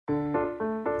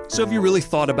So have you really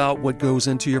thought about what goes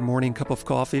into your morning cup of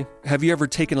coffee? Have you ever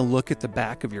taken a look at the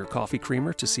back of your coffee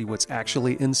creamer to see what's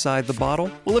actually inside the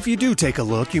bottle? Well, if you do take a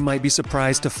look, you might be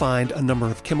surprised to find a number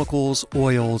of chemicals,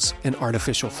 oils, and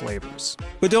artificial flavors.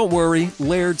 But don't worry,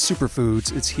 Laird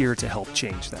Superfoods is here to help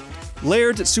change that.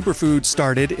 Laird Superfoods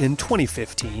started in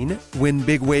 2015 when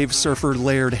big wave surfer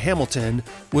Laird Hamilton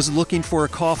was looking for a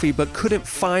coffee but couldn't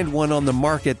find one on the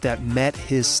market that met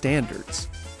his standards.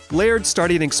 Laird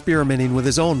started experimenting with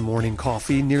his own morning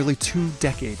coffee nearly 2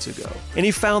 decades ago, and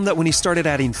he found that when he started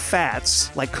adding fats,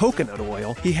 like coconut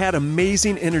oil, he had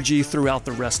amazing energy throughout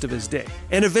the rest of his day.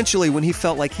 And eventually, when he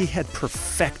felt like he had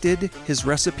perfected his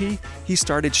recipe, he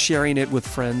started sharing it with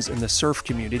friends in the surf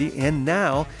community, and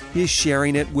now he's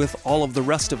sharing it with all of the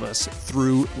rest of us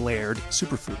through Laird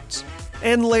Superfoods.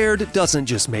 And Laird doesn't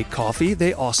just make coffee,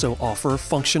 they also offer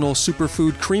functional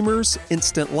superfood creamers,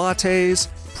 instant lattes,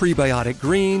 prebiotic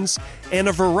greens, and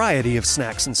a variety of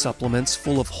snacks and supplements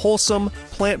full of wholesome,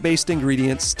 plant-based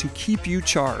ingredients to keep you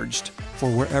charged for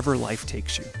wherever life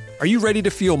takes you. Are you ready to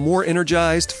feel more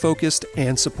energized, focused,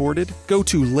 and supported? Go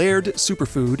to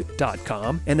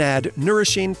lairdsuperfood.com and add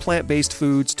nourishing plant-based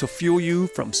foods to fuel you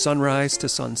from sunrise to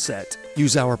sunset.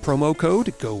 Use our promo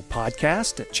code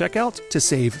GOPODCAST at checkout to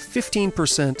save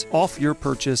 15% off your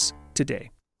purchase today.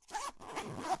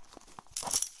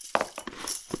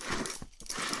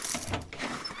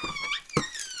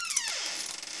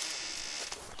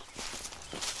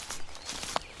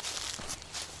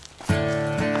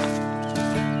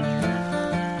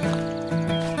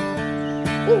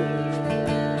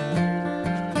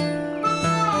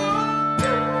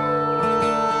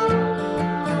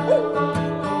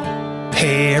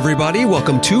 Hey everybody,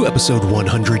 welcome to episode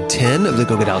 110 of the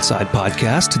Go Get Outside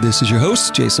podcast. This is your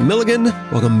host, Jason Milligan.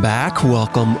 Welcome back,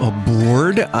 welcome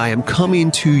aboard. I am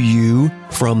coming to you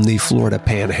from the Florida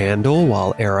Panhandle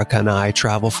while Erica and I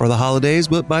travel for the holidays,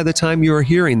 but by the time you are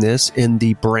hearing this in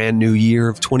the brand new year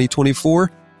of 2024,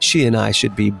 she and I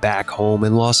should be back home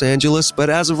in Los Angeles,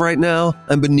 but as of right now,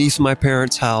 I'm beneath my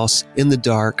parents' house in the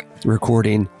dark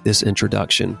recording this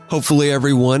introduction. Hopefully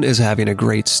everyone is having a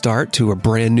great start to a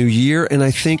brand new year, and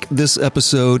I think this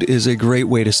episode is a great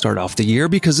way to start off the year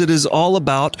because it is all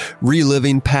about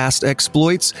reliving past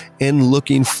exploits and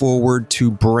looking forward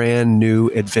to brand new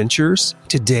adventures.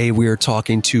 Today we are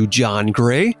talking to John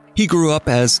Gray. He grew up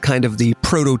as kind of the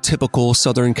prototypical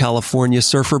Southern California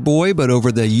surfer boy, but over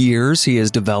the years he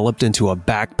has developed into a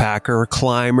backpacker,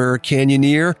 climber,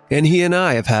 canyoneer, and he and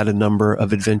I have had a number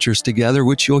of adventures together,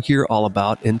 which you'll hear all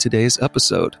about in today's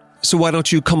episode. So why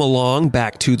don't you come along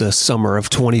back to the summer of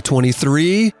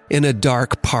 2023 in a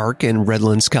dark park in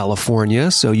Redlands, California,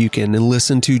 so you can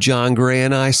listen to John Gray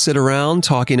and I sit around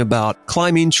talking about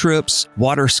climbing trips,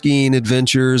 water skiing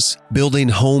adventures, building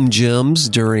home gyms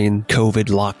during COVID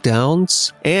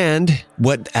lockdowns, and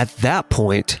what at that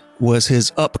point was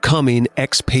his upcoming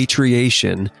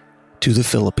expatriation to the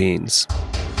Philippines.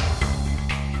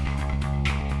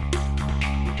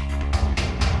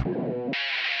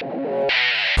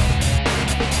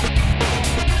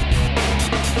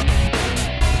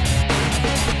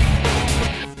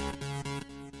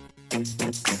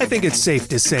 I think it's safe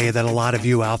to say that a lot of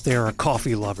you out there are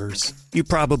coffee lovers. You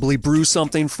probably brew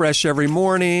something fresh every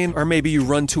morning, or maybe you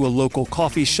run to a local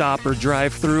coffee shop or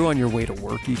drive-thru on your way to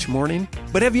work each morning.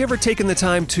 But have you ever taken the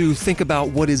time to think about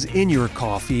what is in your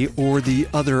coffee or the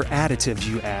other additives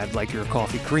you add, like your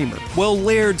coffee creamer? Well,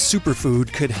 Laird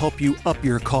Superfood could help you up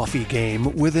your coffee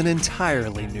game with an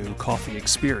entirely new coffee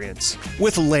experience.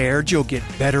 With Laird, you'll get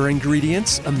better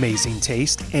ingredients, amazing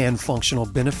taste, and functional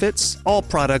benefits. All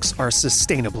products are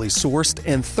sustainably sourced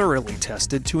and thoroughly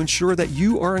tested to ensure that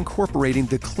you are incorporating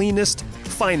the cleanest,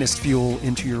 finest fuel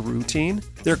into your routine.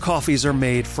 Their coffees are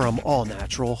made from all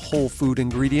natural, whole food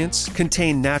ingredients,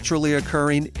 contain naturally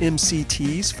occurring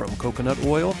MCTs from coconut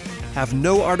oil, have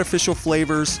no artificial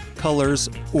flavors, colors,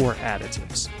 or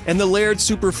additives. And the Laird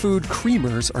Superfood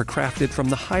creamers are crafted from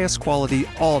the highest quality,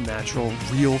 all-natural,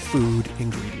 real food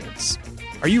ingredients.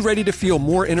 Are you ready to feel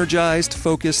more energized,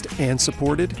 focused, and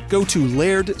supported? Go to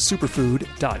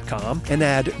lairdsuperfood.com and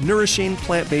add nourishing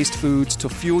plant-based foods to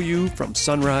fuel you from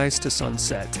sunrise to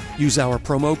sunset. Use our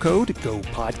promo code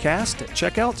GOPODCAST at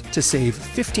checkout to save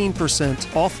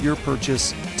 15% off your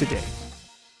purchase today.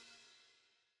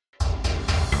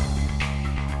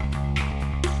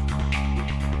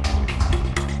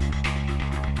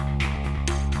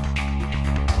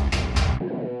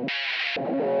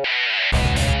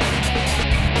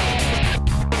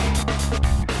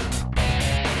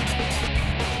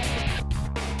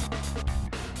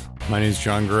 My name is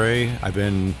John Gray. I've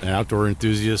been an outdoor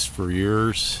enthusiast for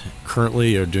years.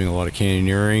 Currently, I'm doing a lot of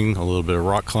canyoneering, a little bit of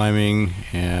rock climbing,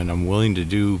 and I'm willing to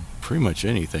do pretty much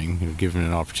anything if given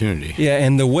an opportunity. Yeah,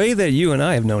 and the way that you and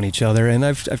I have known each other, and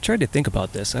I've tried to think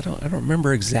about this. I don't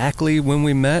remember exactly when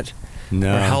we met.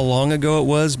 No. Or how long ago it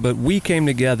was, but we came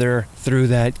together through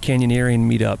that canyoneering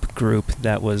meetup group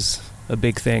that was a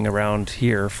big thing around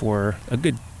here for a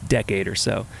good decade or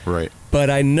so. Right. But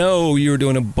I know you were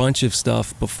doing a bunch of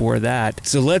stuff before that.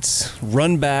 So let's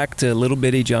run back to little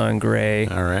bitty John Gray.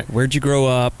 All right. Where'd you grow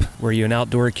up? Were you an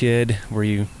outdoor kid? Were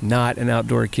you not an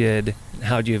outdoor kid?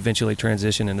 How'd you eventually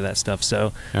transition into that stuff?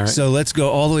 So let's go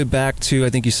all the way back to, I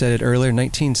think you said it earlier,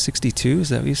 1962. Is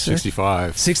that what you said?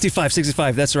 65.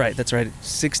 65. That's right.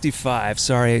 65.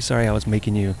 Sorry, I was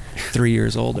making you 3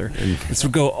 years older. Let's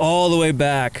go all the way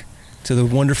back to the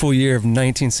wonderful year of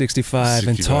 1965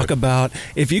 and talk about,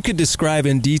 if you could describe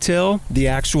in detail the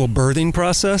actual birthing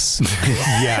process.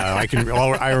 Yeah,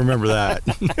 I remember that.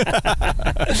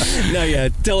 No, yeah.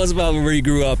 Tell us about where you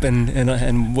grew up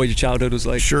and what your childhood was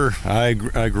like. Sure. I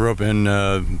grew up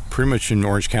in pretty much in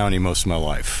Orange County most of my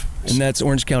life. And that's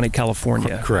Orange County,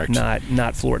 California. Correct.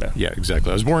 Not Florida. Yeah,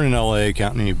 exactly. I was born in LA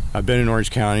County. I've been in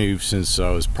Orange County since I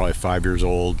was probably 5 years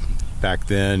old. Back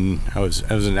then, I was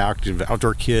an active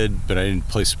outdoor kid, but I didn't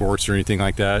play sports or anything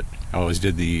like that. I always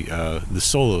did the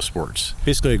solo sports.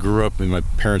 Basically, I grew up and my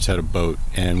parents had a boat,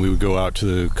 and we would go out to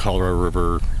the Colorado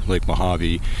River, Lake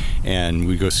Mojave, and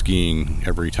we'd go skiing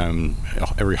every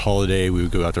holiday. We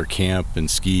would go out there camp and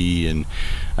ski, and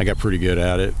I got pretty good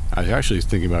at it. I was actually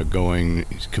thinking about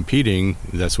competing.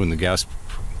 That's when the gas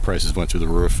prices went through the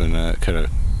roof, and kind of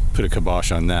put a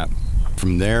kibosh on that.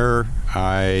 From there,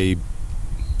 I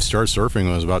started surfing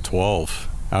when I was about 12.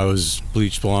 I was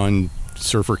bleach blonde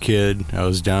surfer kid. I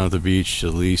was down at the beach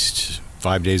at least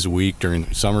 5 days a week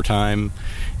during summertime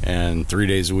and 3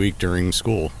 days a week during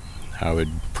school. I would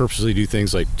purposely do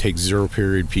things like take zero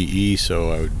period PE,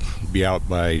 so I would be out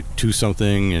by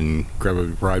 2-something and grab a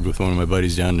ride with one of my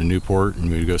buddies down to Newport, and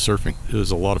we'd go surfing. It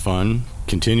was a lot of fun.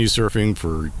 Continued surfing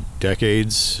for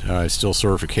decades. I still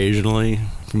surf occasionally.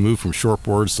 Moved from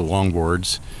shortboards to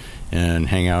longboards and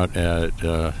hang out at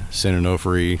San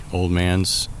Onofre Old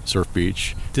Man's Surf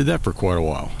Beach. Did that for quite a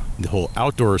while. The whole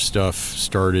outdoor stuff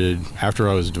started after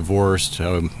I was divorced.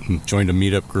 I joined a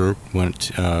meetup group, went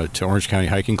to Orange County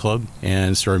Hiking Club,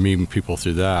 and started meeting people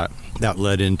through that. That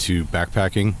led into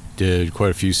backpacking. Did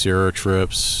quite a few Sierra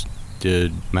trips.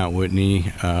 Did Mount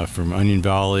Whitney from Onion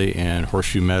Valley and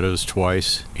Horseshoe Meadows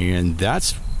twice. And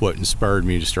that's what inspired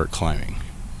me to start climbing.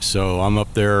 So I'm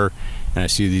up there, and I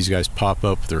see these guys pop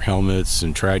up with their helmets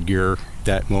and trad gear.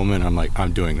 That moment, I'm like,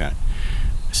 I'm doing that.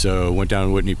 So went down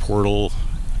to Whitney Portal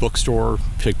bookstore,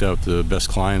 picked up the best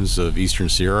climbs of Eastern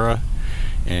Sierra,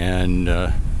 and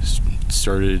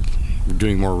started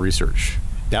doing more research.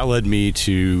 That led me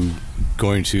to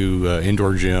going to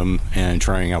indoor gym and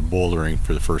trying out bouldering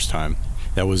for the first time.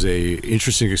 That was a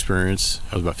interesting experience.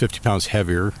 I was about 50 pounds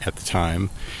heavier at the time,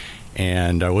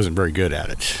 and I wasn't very good at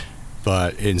it.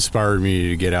 But it inspired me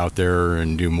to get out there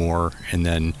and do more. And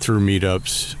then through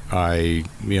meetups, I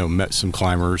met some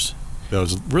climbers. I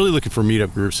was really looking for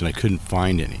meetup groups, and I couldn't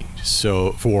find any.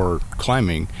 So for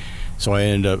climbing, so I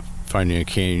ended up finding a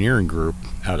canyoneering group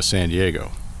out of San Diego.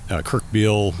 Kirk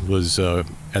Beal was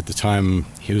at the time,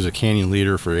 he was a canyon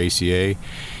leader for ACA,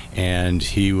 and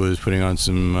he was putting on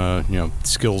some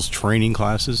skills training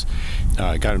classes.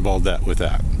 I got involved with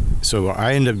that. So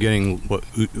I ended up getting what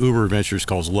Uber Adventures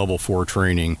calls level 4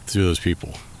 training through those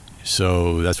people.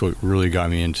 So that's what really got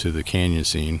me into the canyon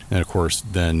scene. And of course,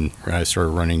 then I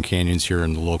started running canyons here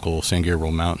in the local San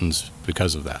Gabriel Mountains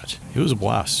because of that. It was a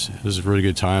blast. It was a really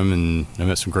good time, and I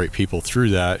met some great people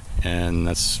through that, and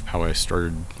that's how I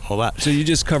started all that. So you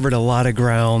just covered a lot of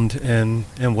ground and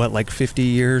what, like 50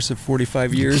 years or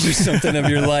 45 years or something of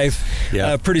your life,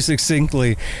 yeah. Pretty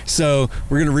succinctly. So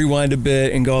we're going to rewind a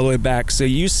bit and go all the way back. So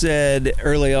you said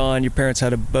early on your parents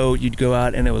had a boat, you'd go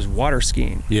out, and it was water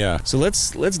skiing. Yeah. So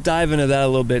let's dive into that a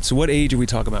little bit. So what age are we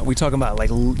talking about? Are we talking about like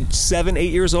 7,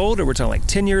 8 years old, or we're talking like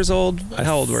 10 years old?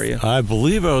 How old were you? I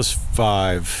believe I was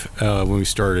 5 when we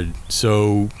started.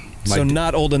 So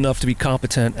not old enough to be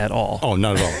competent at all. Oh,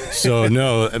 not at all. So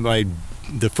no,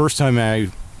 the first time I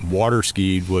water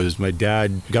skied was my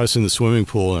dad got us in the swimming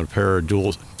pool in a pair of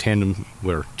dual tandem,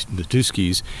 the 2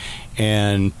 skis,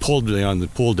 and pulled me on the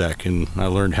pool deck, and I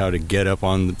learned how to get up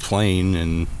on the plane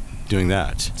and doing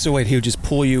that. So wait, he would just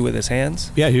pull you with his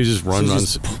hands? Yeah, he would just run.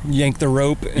 Yank the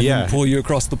rope and then pull you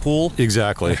across the pool?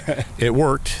 Exactly. It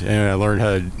worked, and I learned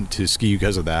how to ski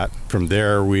because of that. From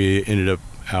there, we ended up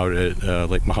out at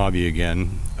Lake Mojave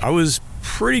again. I was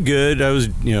pretty good. I was,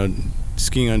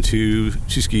 skiing on two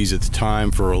skis at the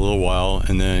time for a little while,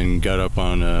 and then got up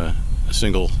on a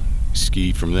single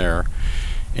ski from there,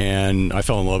 and I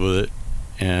fell in love with it.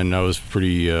 And I was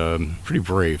pretty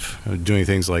brave, doing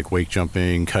things like wake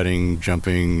jumping, cutting,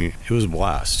 jumping. It was a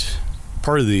blast.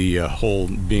 Part of the whole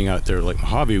being out there like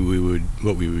Mojave,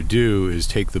 what we would do is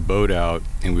take the boat out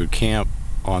and we would camp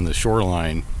on the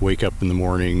shoreline, wake up in the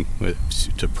morning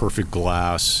to perfect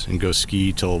glass, and go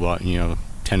ski till about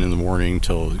 10 in the morning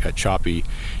till it got choppy,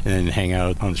 and then hang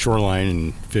out on the shoreline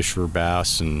and fish for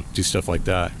bass and do stuff like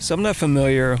that. So I'm not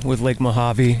familiar with Lake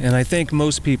Mojave, and I think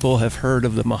most people have heard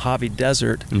of the Mojave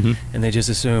Desert, and they just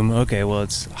assume, okay, well,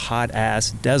 it's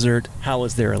hot-ass desert. How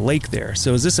is there a lake there?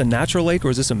 So is this a natural lake or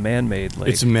is this a man-made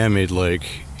lake? It's a man-made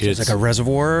lake. So it's like a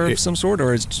reservoir of some sort,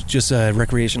 or it's just a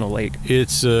recreational lake?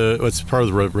 It's part of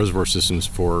the reservoir systems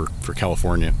for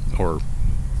California or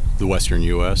the western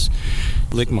U.S.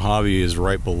 Lake Mojave is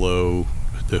right below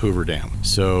the Hoover Dam,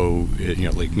 so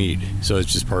Lake Mead. So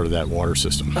it's just part of that water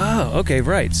system. Oh, okay,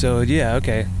 right. So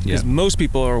okay. Because most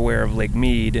people are aware of Lake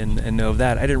Mead and know of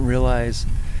that. I didn't realize,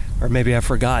 or maybe I've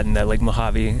forgotten that Lake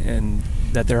Mojave and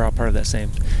that they're all part of that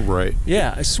same. Right.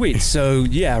 Yeah, sweet. So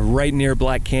right near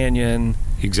Black Canyon.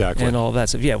 Exactly. And all of that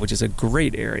stuff. Yeah, which is a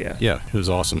great area. Yeah, it was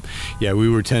awesome. Yeah, we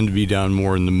would tend to be down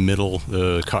more in the middle,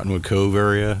 the Cottonwood Cove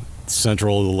area,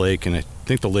 central of the lake, and I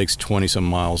think the lake's 20-some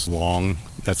miles long.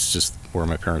 That's just where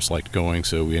my parents liked going,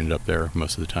 so we ended up there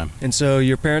most of the time. And so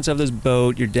your parents have this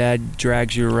boat, your dad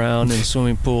drags you around in a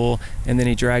swimming pool, and then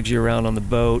he drags you around on the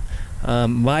boat.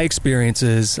 My experience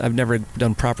is, I've never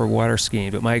done proper water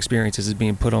skiing, but my experience is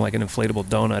being put on like an inflatable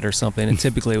donut or something, and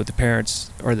typically what the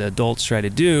parents or the adults try to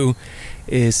do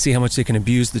is see how much they can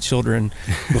abuse the children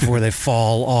before they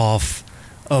fall off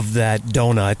of that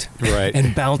donut, right,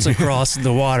 and bounce across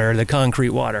the water, the concrete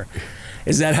water.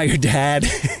 Is that how your dad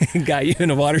got you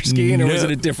into water skiing, or was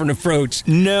it a different approach?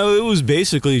 No, it was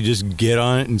basically just get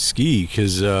on it and ski,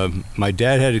 because my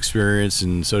dad had experience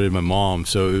and so did my mom,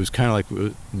 so it was kind of like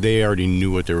they already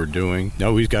knew what they were doing.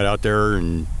 No, we got out there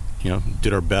and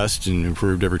did our best and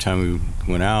improved every time we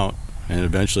went out, and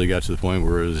eventually got to the point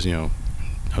where it was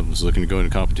I was looking to go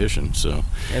into competition. So,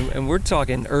 and we're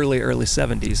talking early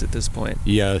 70s at this point.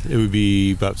 Yeah, it would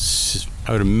be about,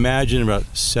 I would imagine, about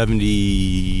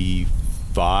 75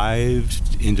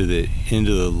 into the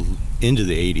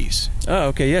 80s. Oh,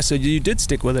 okay, yeah. So you did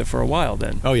stick with it for a while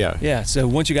then. Oh yeah. Yeah. So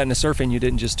once you got into surfing, you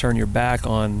didn't just turn your back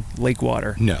on lake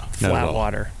water. No, flat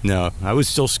water. No, I would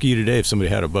still ski today if somebody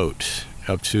had a boat.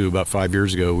 Up to about 5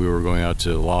 years ago, we were going out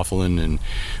to Laughlin and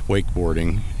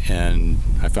wakeboarding, and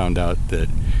I found out that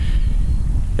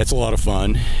it's a lot of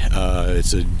fun.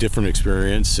 It's a different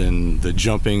experience, and the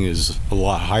jumping is a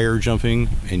lot higher jumping,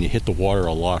 and you hit the water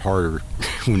a lot harder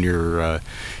when you're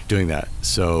doing that.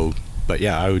 So, but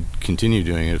yeah, I would continue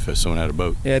doing it if someone had a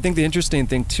boat. Yeah, I think the interesting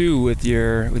thing too with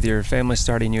your family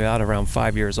starting you out around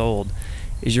 5 years old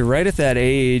is you're right at that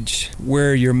age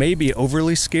where you're maybe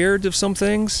overly scared of some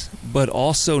things, but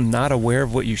also not aware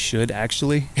of what you should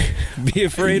actually be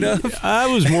afraid of.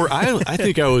 I was more, I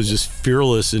think I was just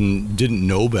fearless and didn't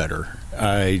know better.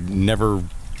 I never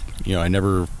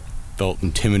felt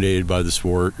intimidated by the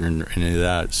sport or any of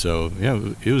that. So,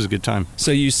 yeah, it was a good time.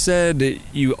 So you said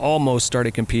you almost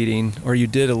started competing, or you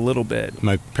did a little bit.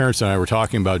 My parents and I were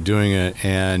talking about doing it,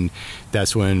 and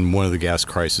that's when one of the gas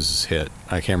crises hit.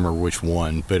 I can't remember which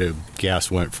one, but gas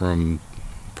went from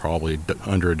probably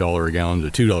under $1 a gallon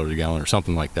to $2 a gallon or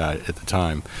something like that at the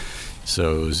time.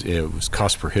 So it was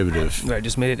cost prohibitive. Right,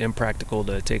 just made it impractical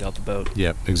to take out the boat.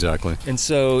 Yep, exactly. And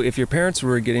so if your parents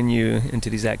were getting you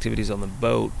into these activities on the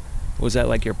boat, was that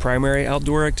like your primary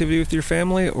outdoor activity with your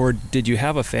family, or did you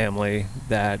have a family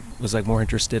that was like more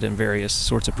interested in various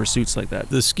sorts of pursuits like that?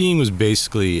 The skiing was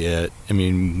basically it. I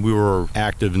mean, we were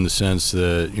active in the sense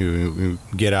that we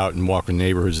get out and walk in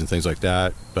neighborhoods and things like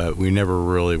that, but we never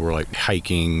really were like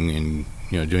hiking and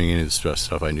doing any of the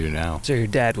stuff I do now. So your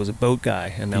dad was a boat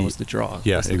guy, and that was the draw.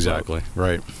 Yeah, exactly.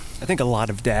 Right. I think a lot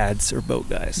of dads are boat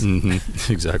guys.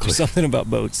 Mm-hmm. Exactly. There's something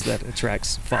about boats that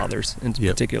attracts fathers in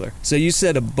particular. So you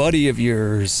said a buddy of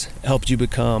yours helped you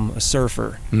become a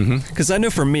surfer. Because I know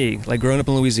for me, like growing up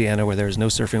in Louisiana where there was no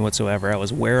surfing whatsoever, I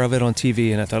was aware of it on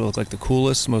TV, and I thought it looked like the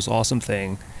coolest, most awesome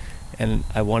thing. And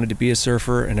I wanted to be a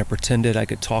surfer, and I pretended I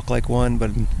could talk like one.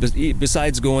 But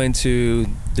besides going to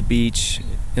the beach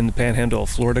in the panhandle of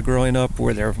Florida growing up,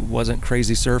 where there wasn't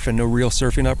crazy surf and no real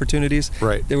surfing opportunities,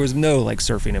 right, there was no like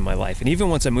surfing in my life. And even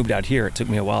once I moved out here, it took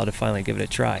me a while to finally give it a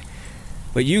try.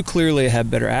 But you clearly had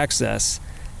better access.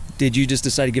 Did you just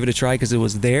decide to give it a try because it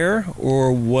was there,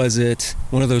 or was it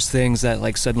one of those things that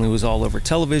like suddenly was all over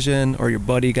television, or your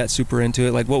buddy got super into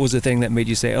it? Like, what was the thing that made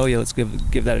you say, oh yeah, let's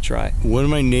give that a try? One of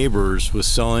my neighbors was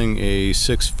selling a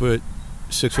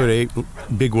 6'8"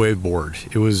 big wave board.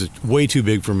 It was way too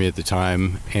big for me at the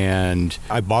time, and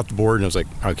I bought the board and I was like,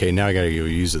 okay, now I gotta go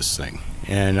use this thing.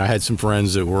 And I had some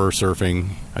friends that were surfing.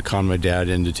 I conned my dad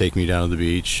in to take me down to the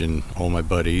beach and all my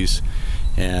buddies,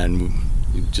 and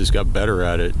we just got better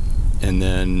at it. And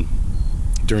then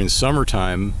during the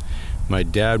summertime, my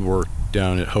dad worked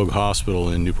down at Hoag Hospital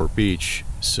in Newport Beach.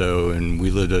 And we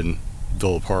lived in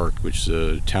Villa Park, which is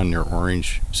a town near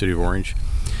Orange, city of Orange.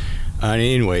 And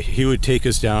anyway, he would take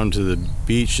us down to the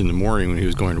beach in the morning when he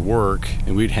was going to work,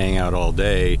 and we'd hang out all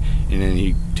day, and then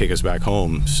he'd take us back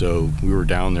home. So we were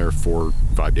down there for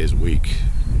 5 days a week,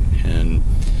 and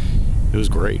it was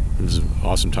great. It was an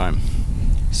awesome time.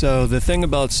 So the thing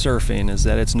about surfing is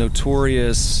that it's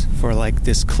notorious for like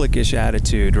this cliquish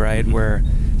attitude, right? Where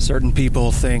certain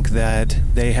people think that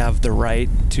they have the right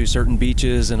to certain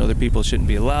beaches and other people shouldn't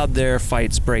be allowed there.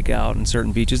 Fights break out in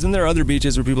certain beaches. And there are other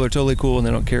beaches where people are totally cool and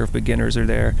they don't care if beginners are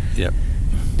there. Yep.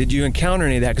 Did you encounter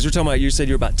any of that? Because we're talking about, you said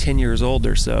you were about 10 years old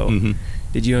or so. Mm-hmm.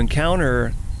 Did you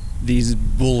encounter these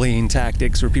bullying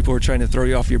tactics where people were trying to throw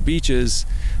you off your beaches?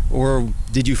 Or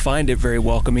did you find it very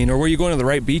welcoming? Or were you going to the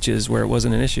right beaches where it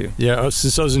wasn't an issue? Yeah,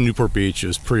 since I was in Newport Beach, it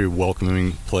was a pretty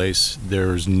welcoming place.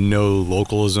 There's no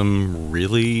localism,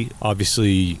 really.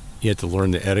 Obviously, you have to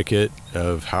learn the etiquette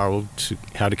of how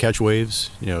to catch waves.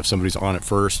 You know, if somebody's on it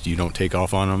first, you don't take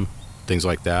off on them, things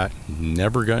like that.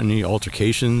 Never got any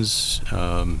altercations.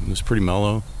 It was pretty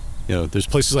mellow. You know, there's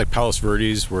places like Palos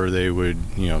Verdes where they would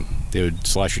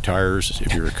slash your tires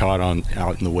if you were caught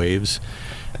out in the waves.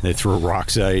 They throw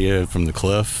rocks at you from the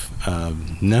cliff.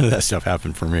 None of that stuff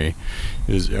happened for me.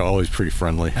 It was always pretty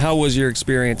friendly. How was your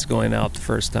experience going out the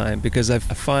first time? Because I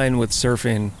find with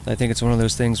surfing, I think it's one of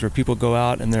those things where people go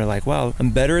out and they're like, wow,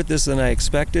 I'm better at this than I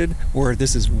expected, or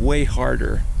this is way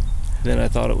harder than I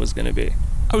thought it was going to be.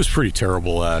 I was pretty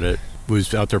terrible at it.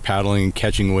 Was out there paddling,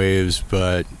 catching waves,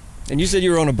 but... And you said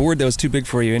you were on a board that was too big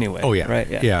for you anyway. Oh, yeah. Right?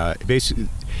 Yeah. Basically...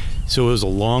 So it was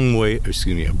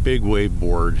a big wave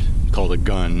board called a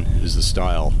gun is the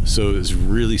style. So it was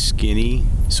really skinny.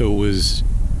 So it was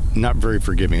not very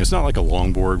forgiving. It's not like a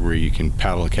longboard where you can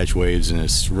paddle and catch waves and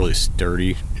it's really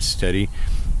steady.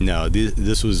 No,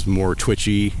 this was more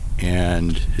twitchy,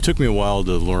 and it took me a while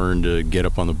to learn to get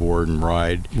up on the board and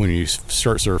ride. When you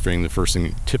start surfing, the first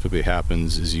thing that typically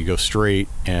happens is you go straight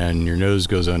and your nose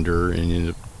goes under and you end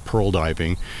up pearl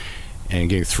diving and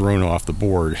getting thrown off the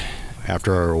board.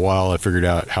 After a while, I figured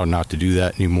out how not to do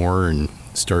that anymore and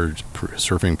started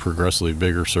surfing progressively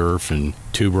bigger surf and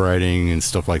tube riding and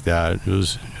stuff like that. It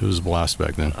was a blast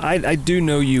back then. I do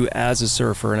know you as a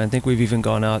surfer, and I think we've even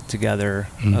gone out together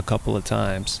a couple of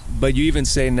times. But you even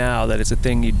say now that it's a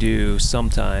thing you do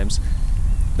sometimes,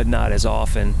 but not as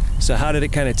often. So how did it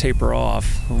kind of taper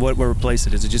off? What replaced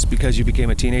it? Is it just because you became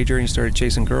a teenager and you started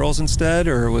chasing girls instead,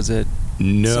 or was it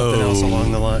something else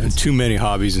along the lines? Too many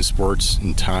hobbies and sports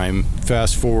and time.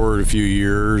 Fast forward a few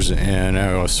years, and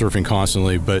I was surfing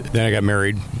constantly, but then I got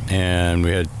married, and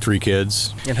we had 3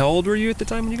 kids. And how old were you at the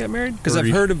time when you got married? Because I've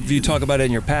heard of you talk about it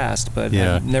in your past, but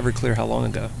I'm never clear how long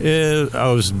ago.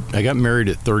 I got married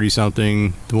at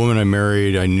 30-something. The woman I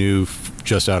married, I knew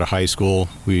just out of high school.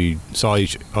 We saw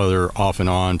each other off and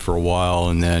on for a while,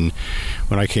 and then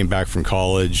when I came back from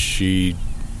college, she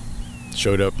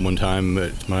showed up one time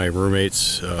at my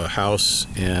roommate's house,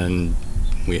 and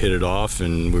we hit it off,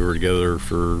 and we were together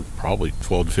for probably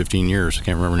 12 to 15 years. I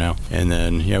can't remember now. And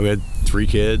then, we had 3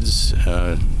 kids,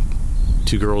 2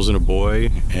 girls and a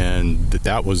boy, and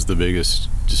that was the biggest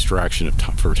distraction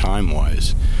for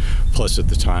time-wise. Plus, at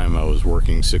the time, I was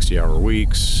working 60-hour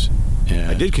weeks,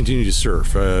 and I did continue to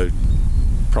surf.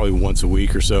 Probably once a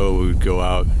week or so, we would go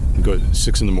out, go at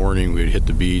 6 in the morning, we'd hit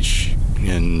the beach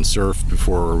and surf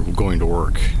before going to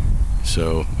work.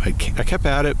 So I kept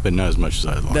at it, but not as much as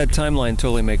I'd like. That timeline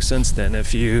totally makes sense then.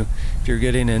 If you're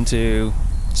getting into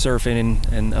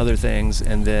surfing and other things,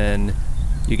 and then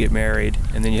you get married,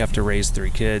 and then you have to raise 3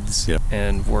 kids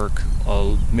and work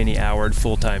a many-houred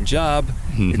full-time job,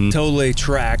 it totally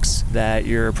tracks that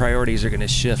your priorities are going to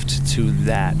shift to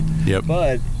that. Yep.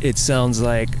 But it sounds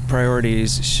like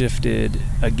priorities shifted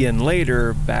again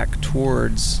later back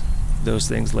towards those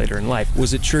things later in life.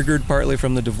 Was it triggered partly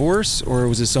from the divorce, or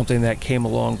was it something that came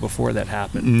along before that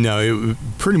happened? No, it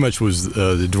pretty much was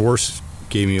the divorce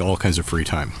gave me all kinds of free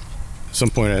time. At some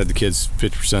point I had the kids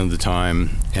 50% of the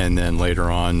time, and then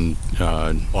later on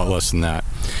a lot less than that.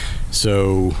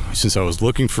 So since I was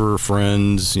looking for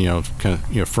friends,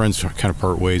 friends kind of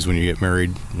part ways when you get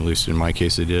married, at least in my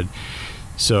case they did.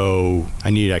 So I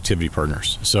needed activity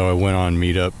partners. So I went on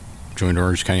Meetup, joined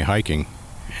Orange County Hiking,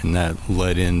 and that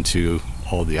led into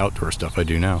all the outdoor stuff I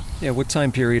do now. Yeah, what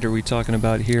time period are we talking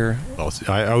about here? Well,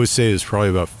 I would say it's probably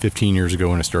about 15 years ago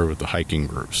when I started with the hiking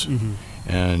groups. Mm-hmm.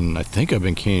 And I think I've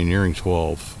been canyoneering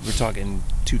 12. We're talking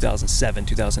 2007,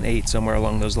 2008, somewhere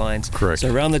along those lines. Correct.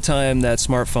 So around the time that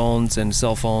smartphones and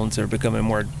cell phones are becoming a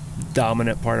more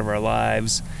dominant part of our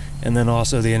lives, and then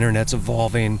also the internet's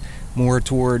evolving more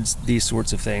towards these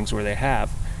sorts of things where they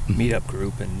have Meetup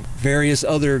group and various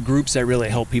other groups that really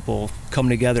help people come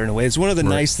together in a way. It's one of the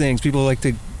nice things. People like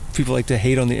to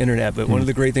hate on the internet, but one of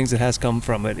the great things that has come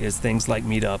from it is things like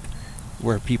Meetup,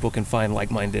 where people can find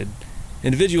like-minded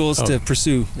individuals to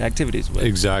pursue activities with.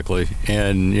 Exactly.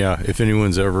 And if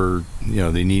anyone's ever,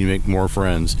 they need to make more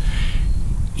friends,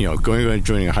 going and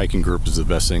joining a hiking group is the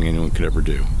best thing anyone could ever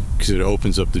do, because it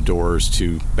opens up the doors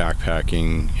to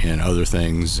backpacking and other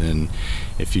things. And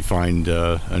if you find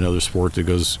another sport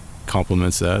that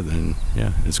complements that, then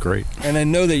it's great. And I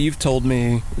know that you've told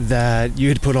me that you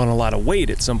had put on a lot of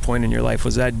weight at some point in your life.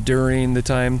 Was that during the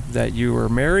time that you were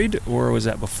married, or was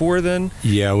that before then?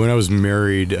 Yeah, when I was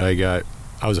married, I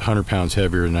was 100 pounds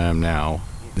heavier than I am now.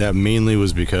 That mainly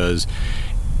was because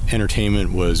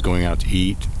entertainment was going out to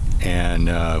eat, and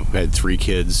I had 3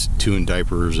 kids, 2 in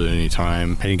diapers at any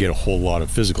time. I didn't get a whole lot of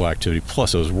physical activity,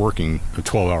 plus I was working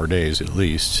 12-hour days at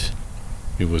least.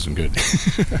 It wasn't good.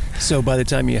 So by the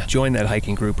time you joined that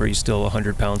hiking group, are you still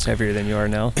 100 pounds heavier than you are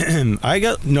now? I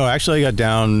got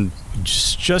down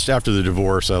just after the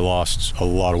divorce. I lost a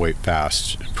lot of weight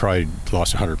fast. Probably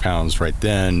lost 100 pounds right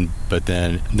then, but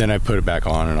then I put it back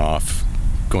on and off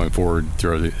going forward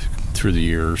through the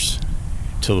years,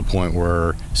 till the point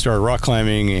where I started rock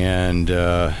climbing and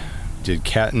did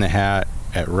Cat in the Hat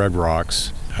at Red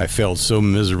Rocks. I failed so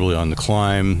miserably on the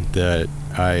climb that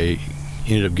I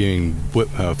ended up getting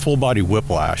full body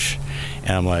whiplash,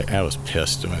 and I was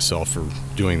pissed at myself for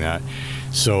doing that.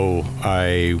 So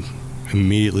I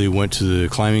immediately went to the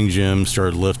climbing gym,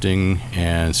 started lifting,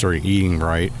 and started eating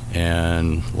right,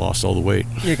 and lost all the weight.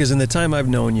 Yeah, because in the time I've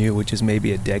known you, which is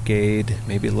maybe a decade,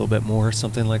 maybe a little bit more,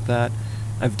 something like that,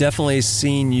 I've definitely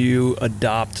seen you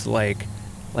adopt like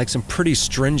some pretty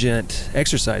stringent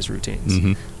exercise routines.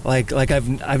 Mm-hmm. Like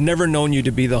I've never known you to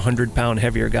be the 100-pound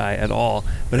heavier guy at all,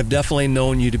 but I've definitely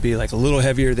known you to be like a little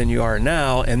heavier than you are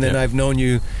now. And then I've known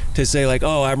you to say like,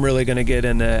 oh, I'm really going to get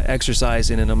into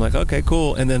exercising. And I'm like, okay,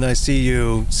 cool. And then I see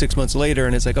you 6 months later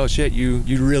and it's like, oh shit, you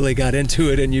really got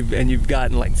into it, and you've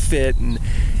gotten like fit and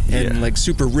like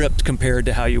super ripped compared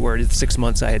to how you were 6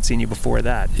 months I had seen you before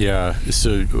that. Yeah.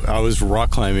 So I was rock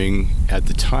climbing at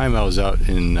the time. I was out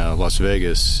in Las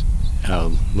Vegas,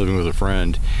 living with a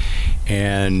friend,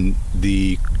 and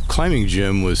the climbing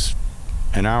gym was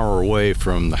an hour away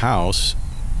from the house.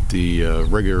 The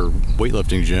regular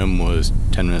weightlifting gym was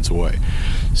 10 minutes away.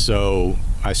 So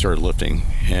I started lifting,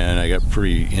 and I got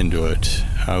pretty into it.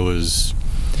 I was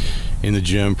in the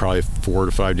gym probably 4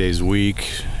 to 5 days a week.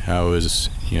 I was,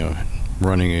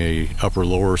 running a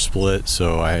upper-lower split,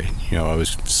 so I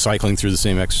was cycling through the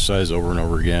same exercise over and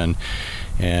over again,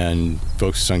 and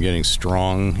focused on getting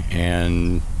strong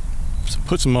and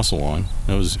put some muscle on.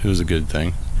 It was a good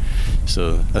thing.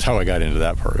 So that's how I got into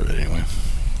that part of it anyway.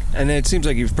 And it seems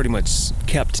like you've pretty much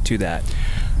kept to that.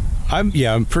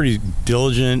 I'm pretty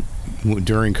diligent.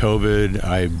 During COVID,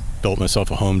 I built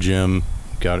myself a home gym,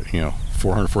 got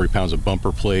 440 pounds of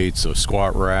bumper plates, a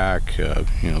squat rack,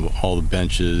 all the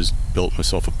benches, built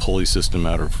myself a pulley system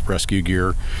out of rescue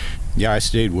gear. I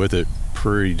stayed with it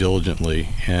pretty diligently,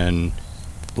 and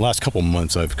the last couple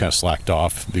months I've kind of slacked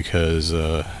off because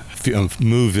a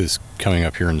move is coming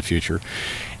up here in the future.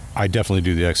 I definitely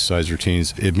do the exercise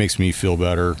routines. It makes me feel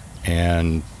better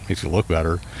and makes me look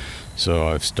better, so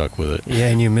I've stuck with it. Yeah,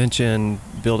 and you mentioned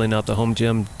building out the home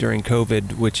gym during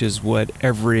COVID, which is what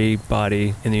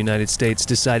everybody in the United States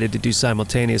decided to do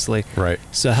simultaneously. Right.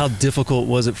 So how difficult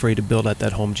was it for you to build out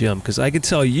that home gym? Because I could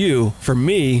tell you, for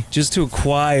me, just to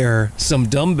acquire some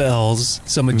dumbbells,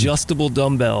 some adjustable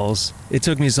dumbbells, it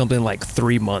took me something like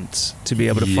 3 months to be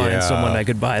able to find someone that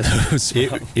could buy those.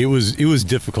 It was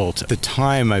difficult. At the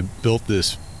time, I built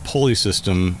this pulley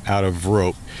system out of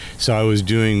rope. So I was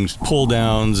doing pull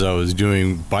downs, I was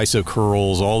doing bicep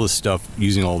curls, all this stuff,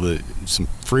 using some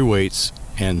free weights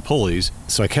and pulleys.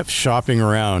 So I kept shopping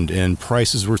around, and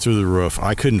prices were through the roof.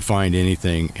 I couldn't find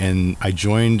anything, and I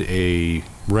joined a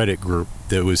Reddit group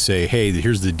that would say, hey,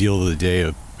 here's the deal of the day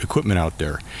of equipment out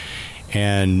there.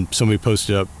 And somebody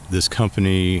posted up this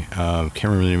company, can't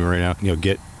remember the name right now,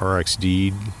 Get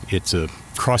RxD. It's a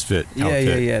CrossFit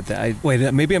outfit.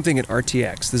 Wait, maybe I'm thinking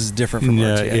RTX. This is different from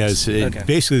RTX. Yeah,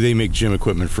 basically they make gym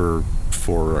equipment for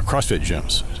CrossFit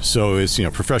gyms. So it's,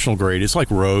 professional grade. It's like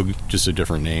Rogue, just a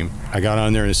different name. I got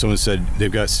on there and someone said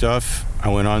they've got stuff. I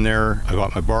went on there. I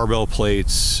bought my barbell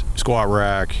plates, squat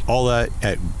rack, all that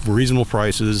at reasonable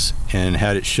prices, and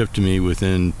had it shipped to me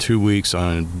within 2 weeks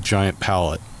on a giant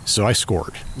pallet. So I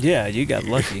scored. Yeah, you got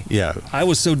lucky. Yeah. I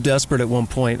was so desperate at one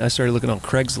point, I started looking on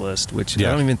Craigslist, which I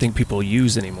don't even think people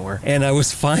use anymore. And I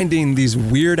was finding these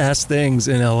weird-ass things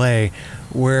in LA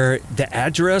where the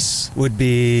address would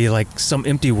be like some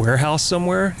empty warehouse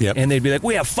somewhere. Yep. And they'd be like,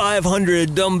 we have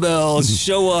 500 dumbbells,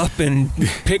 show up and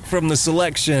pick from the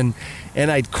selection. And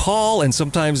I'd call, and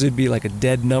sometimes it'd be like a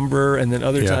dead number, and then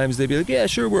other times they'd be like, yeah,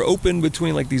 sure, we're open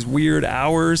between like these weird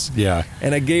hours. Yeah.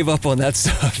 And I gave up on that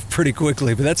stuff pretty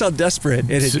quickly, but that's how desperate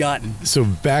it had gotten. So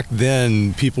back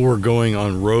then, people were going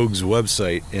on Rogue's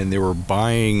website, and they were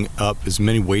buying up as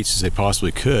many weights as they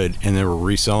possibly could, and they were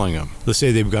reselling them. Let's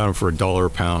say they've got them for $1 a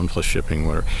pound plus shipping,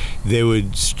 whatever. They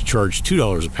would charge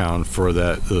 $2 a pound for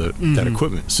that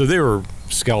equipment. So they were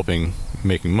scalping,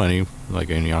 making money like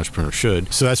any entrepreneur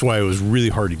should. So that's why it was really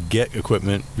hard to get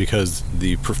equipment, because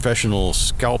the professional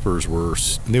scalpers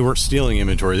they weren't stealing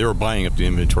inventory, they were buying up the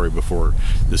inventory before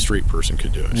the street person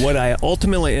could do it. What I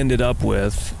ultimately ended up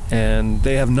with, and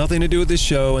they have nothing to do with this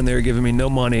show, and they're giving me no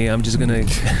money, I'm just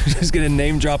gonna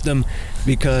name drop them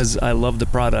because I love the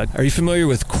product. Are you familiar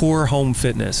with Core Home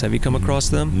Fitness? Have you come across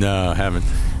them? No, I haven't.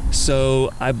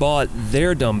 So I bought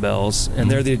their dumbbells, and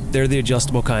they're the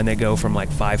adjustable kind. They go from like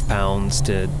 5 pounds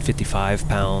to 55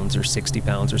 pounds or 60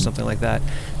 pounds or something like that.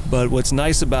 But what's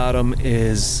nice about them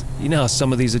is, how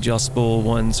some of these adjustable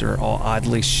ones are all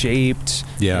oddly shaped.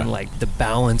 Yeah. And like the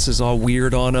balance is all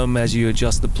weird on them as you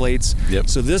adjust the plates. Yep.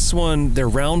 So this one, they're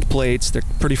round plates. They're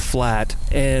pretty flat.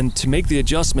 And to make the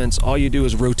adjustments, all you do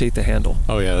is rotate the handle.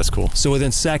 Oh, yeah, that's cool. So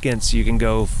within seconds, you can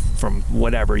go from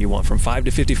whatever you want. From 5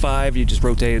 to 55, you just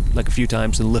rotate like a few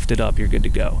times and lift it up. You're good to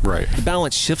go. Right. The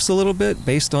balance shifts a little bit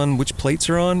based on which plates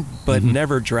are on, but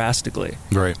never drastically.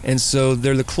 Right. And so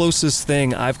they're the closest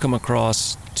thing I've come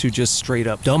across to just straight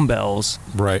up dumbbells.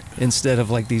 Right. Instead of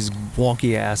like these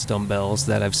wonky ass dumbbells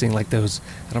that I've seen, like those,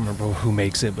 I don't remember who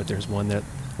makes it, but there's one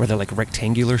where they're like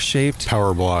rectangular shaped.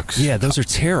 Power blocks. Yeah, those are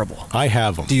terrible. I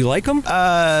have them. Do you like them?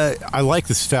 I like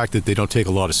the fact that they don't take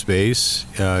a lot of space.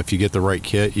 If you get the right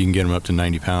kit, you can get them up to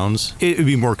 90 pounds. It would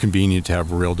be more convenient to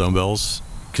have real dumbbells,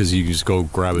 because you can just go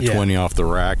grab a 20 off the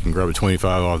rack and grab a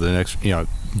 25 off the next,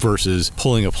 versus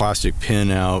pulling a plastic pin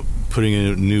out, putting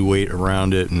a new weight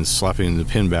around it, and slapping the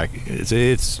pin back.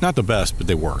 It's not the best, but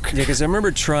they work. Yeah, because I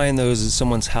remember trying those at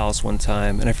someone's house one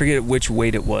time, and I forget which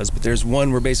weight it was, but there's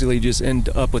one where basically you just end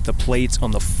up with the plates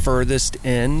on the furthest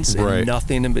ends and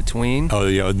nothing in between. Oh,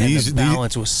 yeah. And the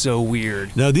balance was so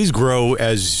weird. Now, these grow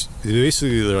as,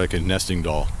 basically they're like a nesting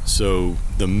doll. So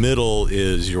the middle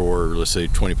is your, let's say,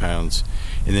 20 pounds,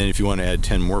 and then if you want to add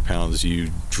 10 more pounds,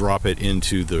 you drop it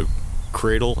into the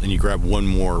cradle and you grab one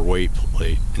more weight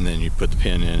plate, and then you put the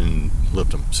pin in and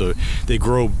lift them. So they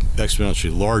grow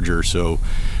exponentially larger. So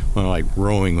when I'm like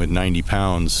rowing with 90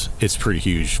 pounds, it's pretty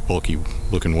huge, bulky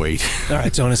looking weight. All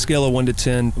right, so on a scale of 1 to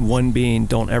 10, 1 being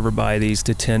don't ever buy these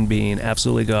to 10 being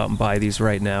absolutely go out and buy these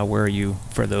right now, where are you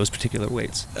for those particular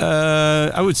weights?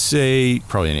 I would say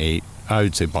probably an 8. I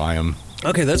would say buy them.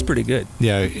 Okay, that's pretty good.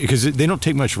 Yeah, because they don't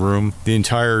take much room. The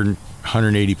entire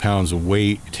 180 pounds of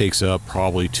weight takes up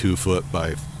probably 2 foot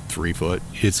by 3 foot.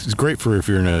 It's great for if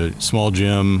you're in a small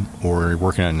gym or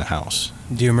working out in the house.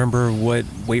 Do you remember what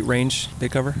weight range they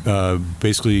cover?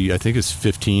 Basically, I think it's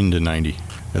 15 to 90.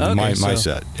 My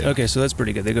set. Yeah. Okay, so that's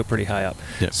pretty good. They go pretty high up.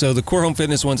 Yeah. So the Core Home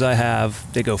Fitness ones I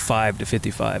have, they go 5 to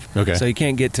 55. Okay. So you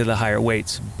can't get to the higher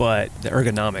weights, but the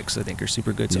ergonomics I think are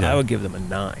super good. So I would give them a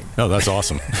 9. Oh, that's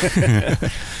awesome. I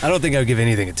don't think I would give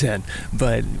anything a 10,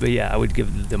 but yeah, I would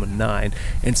give them a 9.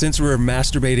 And since we're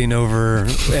masturbating over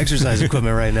exercise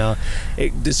equipment right now,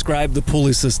 describe the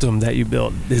pulley system that you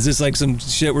built. Is this like some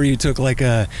shit where you took like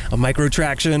a micro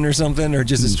traction or something, or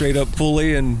just a straight up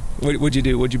pulley? And what'd you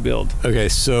do? What'd you build? Okay,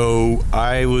 so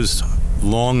I was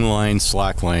long line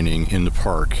slacklining in the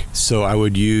park. So I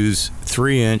would use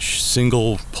 3-inch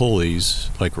single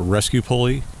pulleys, like a rescue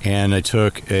pulley, and I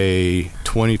took a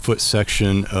 20-foot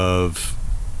section of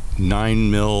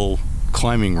 9mm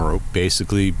climbing rope,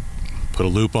 basically put a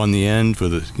loop on the end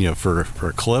with a, for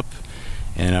a clip,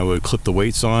 and I would clip the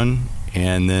weights on,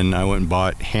 and then I went and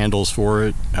bought handles for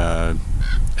it.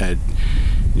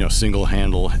 single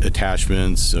handle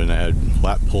attachments, and I had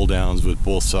lat pull downs with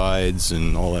both sides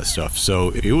and all that stuff. So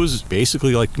it was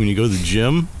basically like when you go to the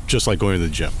gym, just like going to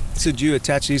the gym. So did you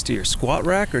attach these to your squat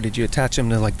rack, or did you attach them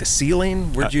to like the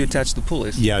ceiling? Where did you attach the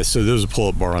pulleys? Yeah, so there was a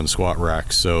pull-up bar on the squat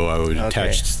rack, so I would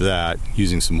attach to that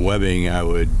using some webbing. I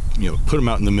would put them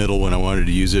out in the middle when I wanted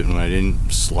to use it, and when I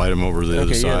didn't, slide them over the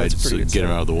other side to get them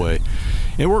out of the way.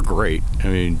 It worked great. I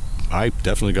mean, I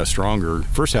definitely got stronger.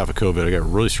 First half of COVID, I got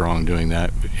really strong doing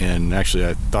that, and actually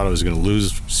I thought I was going to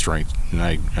lose strength, and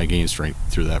I gained strength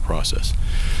through that process.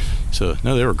 So,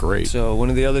 no, they were great. So one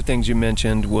of the other things you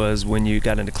mentioned was when you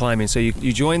got into climbing. So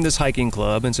you joined this hiking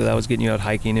club, and so that was getting you out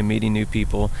hiking and meeting new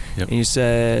people. Yep. And you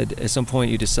said at some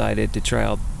point you decided to try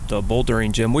out the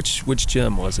bouldering gym. Which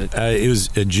gym was it? It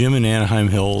was a gym in Anaheim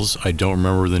Hills. I don't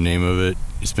remember the name of it.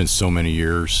 It's been so many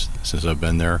years since I've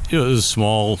been there. It was a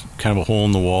small, kind of a hole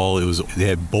in the wall. They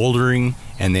had bouldering,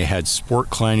 and they had sport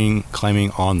climbing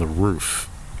on the roof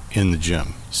in the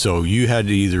gym. So you had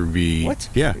to either be... What?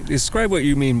 Yeah. Describe what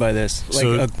you mean by this.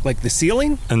 Like the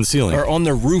ceiling? On the ceiling. Or on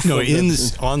the roof? No,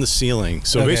 on the ceiling.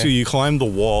 So basically you climb the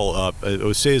wall up. I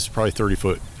would say it's probably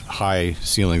 30-foot high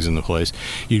ceilings in the place.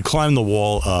 You'd climb the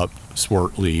wall up,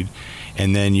 sport lead,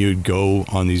 and then you'd go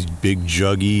on these big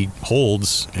juggy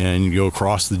holds, and you'd go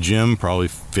across the gym probably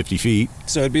 50 feet.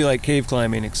 So it'd be like cave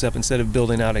climbing, except instead of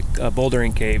building out a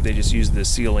bouldering cave, they just use the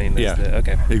ceiling.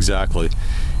 Okay. Exactly.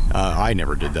 I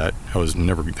never did that. I was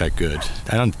never that good.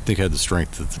 I don't think I had the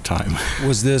strength at the time.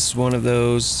 Was this one of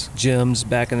those gyms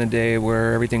back in the day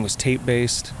where everything was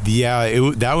tape-based?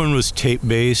 Yeah, that one was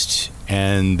tape-based,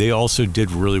 and they also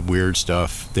did really weird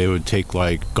stuff. They would take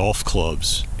like golf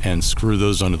clubs and screw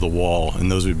those onto the wall,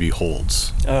 and those would be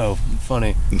holds. Oh,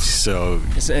 funny. So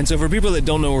for people that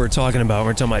don't know what we're talking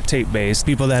about tape-based,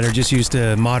 people that are just used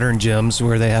to modern gyms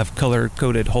where they have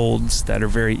color-coded holds that are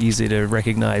very easy to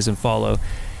recognize and follow.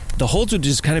 The holds would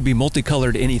just kind of be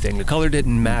multicolored anything. The color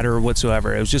didn't matter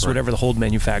whatsoever. It was just whatever the hold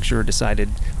manufacturer decided,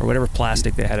 or whatever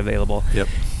plastic they had available. Yep.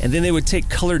 And then they would take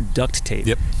colored duct tape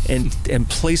and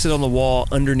place it on the wall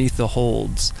underneath the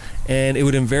holds. And it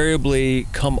would invariably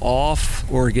come off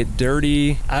or get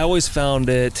dirty. I always found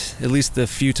it, at least the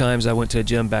few times I went to a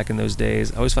gym back in those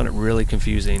days, I always found it really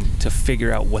confusing to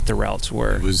figure out what the routes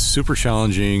were. It was super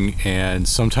challenging, and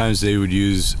sometimes they would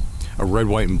use a red,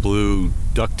 white, and blue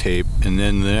duct tape, and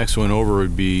then the next one over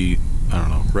would be, I don't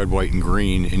know, red, white, and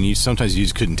green, and sometimes you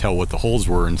just couldn't tell what the holes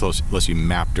were unless you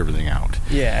mapped everything out.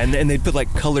 Yeah, and they'd put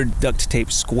like colored duct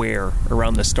tape square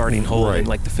around the starting hole and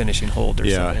like the finishing hold or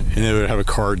something. Yeah, and they would have a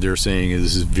card there saying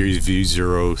this is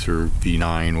V0 through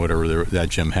V9, whatever that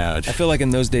gym had. I feel like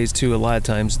in those days too, a lot of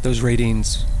times those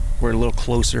ratings were a little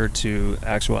closer to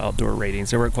actual outdoor ratings.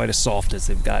 They weren't quite as soft as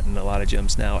they've gotten in a lot of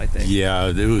gyms now, I think. Yeah,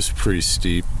 it was pretty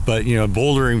steep. But,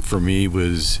 bouldering for me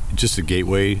was just a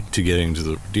gateway to getting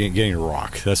to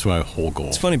rock. That's my whole goal.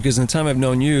 It's funny because in the time I've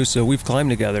known you, so we've climbed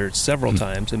together several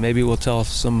times, and maybe we'll tell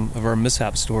some of our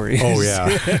mishap stories. Oh,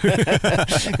 yeah.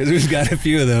 Because we've got a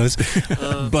few of those.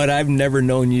 But I've never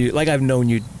known you, I've known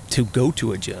you to go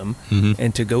to a gym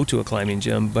and to go to a climbing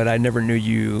gym, but I never knew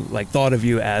you, thought of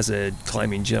you as a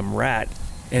climbing gym rat.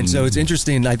 And so it's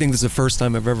interesting. I think this is the first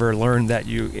time I've ever learned that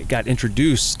you got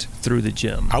introduced through the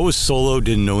gym. I was solo,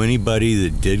 didn't know anybody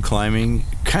that did climbing.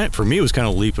 For me, it was kind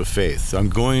of a leap of faith. I'm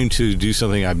going to do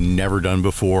something I've never done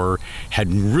before,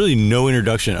 had really no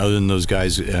introduction other than those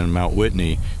guys in Mount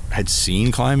Whitney. Had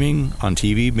seen climbing on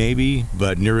TV maybe,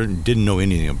 but didn't know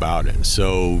anything about it.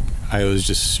 So I was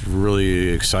just really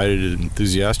excited and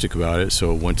enthusiastic about it.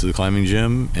 So I went to the climbing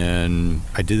gym, and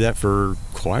I did that for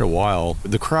quite a while.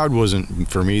 The crowd wasn't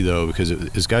for me though, because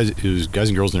it was guys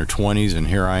and girls in their 20s, and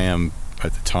here I am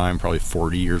at the time probably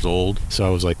 40 years old. So I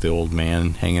was like the old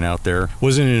man hanging out there.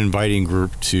 Wasn't an inviting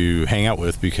group to hang out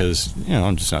with because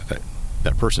I'm just not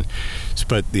that person.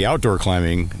 But the outdoor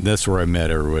climbing, that's where I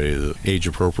met everybody, the age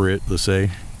appropriate, let's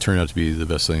say. Turned out to be the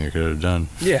best thing I could have done.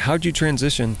 Yeah, how'd you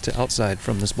transition to outside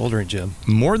from this bouldering gym?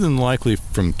 More than likely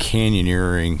from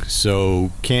canyoneering.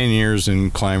 So canyoneers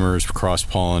and climbers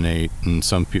cross-pollinate, and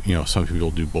some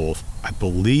people do both. I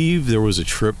believe there was a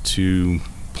trip to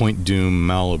Point Doom,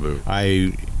 Malibu.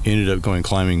 I ended up going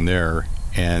climbing there,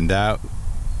 and that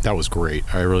was great.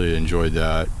 I really enjoyed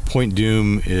that. Point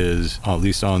Doom is, at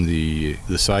least on the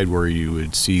side where you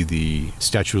would see the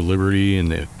Statue of Liberty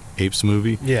and the Apes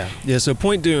movie. Yeah. So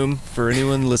Point Doom, for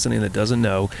anyone listening that doesn't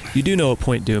know, you do know what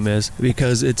Point Doom is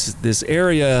because it's this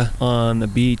area on the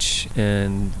beach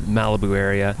in Malibu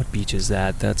area. What beach is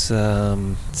that? That's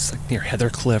it's like near Heather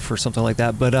Cliff or something like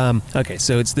that. But okay,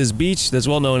 so it's this beach that's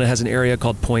well known. It has an area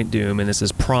called Point Doom, and it's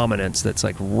this prominence that's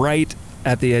like right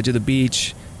at the edge of the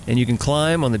beach. And you can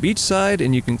climb on the beach side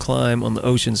and you can climb on the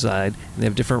ocean side. And they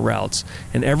have different routes.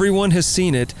 And everyone has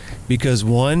seen it because,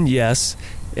 one, yes,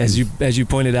 as you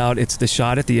pointed out, it's the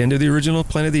shot at the end of the original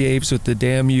Planet of the Apes with the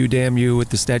damn you with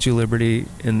the Statue of Liberty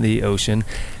in the ocean.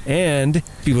 And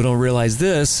people don't realize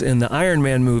this, in the Iron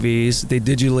Man movies, they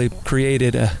digitally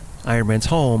created Iron Man's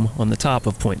home on the top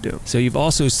of Point Doom. So you've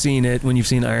also seen it when you've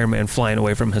seen Iron Man flying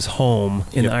away from his home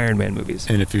in the Iron Man movies.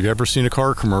 And if you've ever seen a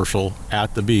car commercial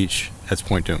at the beach, that's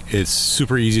Point Doom. It's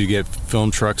super easy to get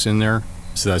film trucks in there.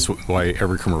 So that's why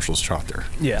every commercial is shot there.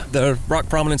 Yeah, the rock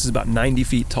prominence is about 90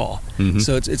 feet tall. Mm-hmm.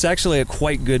 So it's actually a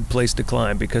quite good place to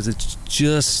climb because it's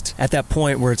just at that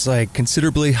point where it's like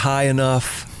considerably high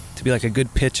enough to be like a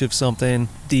good pitch of something.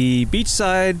 The beach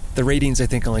side, the ratings I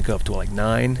think only go up to like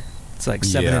 9. It's like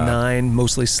 7 and 9,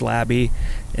 mostly slabby.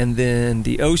 And then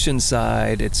the ocean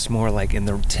side, it's more like in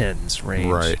the 10s range.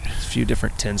 Right. A few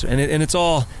different 10s. And it's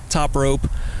all top rope.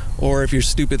 Or if you're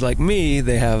stupid like me,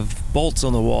 they have bolts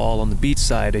on the wall on the beach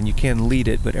side and you can lead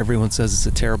it, but everyone says it's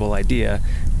a terrible idea.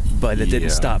 But it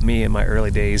didn't stop me in my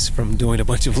early days from doing a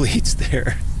bunch of leads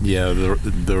there. Yeah,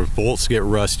 the bolts get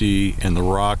rusty and the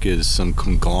rock is some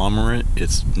conglomerate.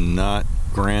 It's not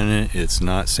granite, it's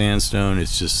not sandstone,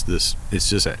 it's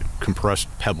just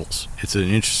compressed pebbles. It's an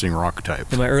interesting rock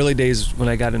type. In my early days when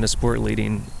I got into sport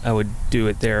leading, I would do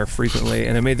it there frequently,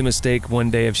 and I made the mistake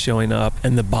one day of showing up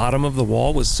and the bottom of the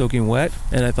wall was soaking wet,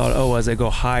 and I thought, as I go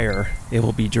higher it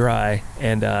will be dry,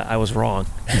 and I was wrong.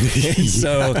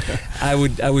 So I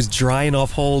was drying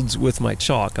off holds with my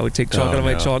chalk. I would take chalk out of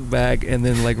my chalk bag and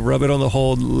then like rub it on the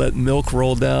hold, let milk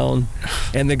roll down.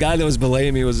 And the guy that was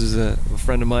belaying me was a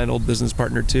friend of mine, old business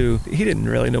partner too. He didn't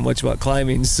really know much about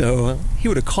climbing, so he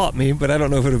would have caught me, but I don't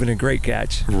know if it would have been a great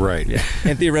catch. Right. Yeah.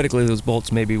 And theoretically those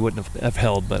bolts maybe wouldn't have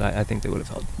held, but I think they would have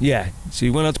held. Yeah. So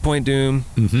you went out to Point Doom.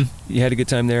 Mm-hmm. You had a good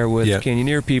time there with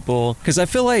Canyoneer people. Because I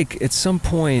feel like at some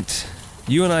point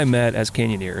you and I met as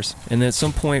canyoneers, and at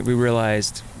some point we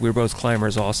realized we were both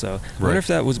climbers also. I wonder if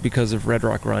that was because of Red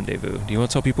Rock Rendezvous. Do you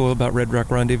want to tell people about Red Rock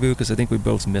Rendezvous? Because I think we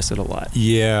both miss it a lot.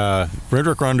 Yeah. Red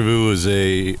Rock Rendezvous was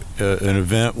an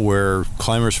event where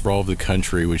climbers from all over the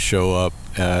country would show up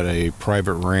at a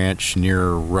private ranch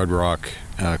near Red Rock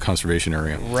Conservation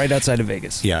Area. Right outside of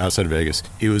Vegas. Yeah, outside of Vegas.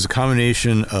 It was a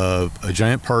combination of a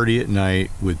giant party at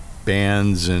night with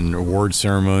bands and award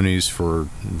ceremonies for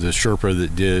the Sherpa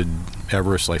that did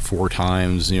Everest like 4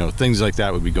 times, things like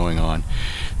that would be going on.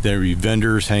 There would be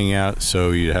vendors hanging out,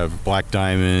 so you'd have Black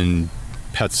Diamond,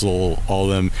 Petzl, all of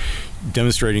them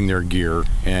demonstrating their gear,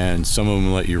 and some of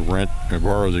them let you rent or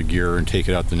borrow the gear and take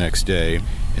it out the next day.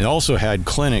 It also had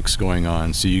clinics going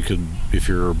on, so you could, if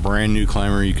you're a brand new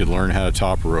climber, you could learn how to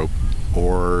top rope,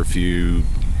 or if you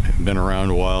been around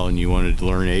a while and you wanted to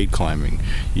learn aid climbing,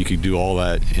 you could do all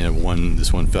that in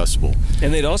this one festival.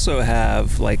 And they'd also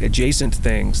have like adjacent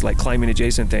things, like climbing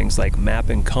adjacent things like map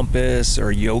and compass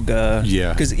or yoga.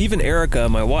 Yeah. Because even Erica,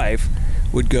 my wife,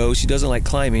 would go, she doesn't like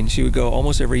climbing, she would go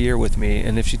almost every year with me,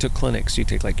 and if she took clinics, she'd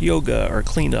take like yoga or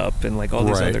cleanup and like all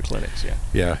these other clinics.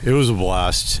 Yeah, it was a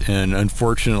blast, and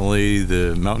unfortunately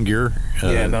the Mountain Gear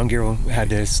Mountain Gear had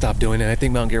to stop doing it. I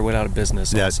think Mountain Gear went out of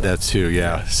business also. That too,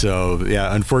 so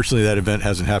unfortunately that event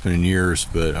hasn't happened in years,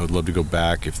 but I would love to go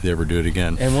back if they ever do it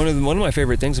again. And one of my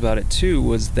favorite things about it too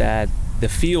was that the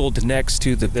field next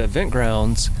to the event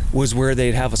grounds was where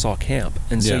they'd have us all camp,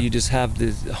 and so you just have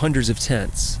the hundreds of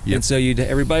tents. Yep. And so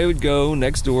everybody would go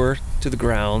next door to the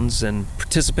grounds and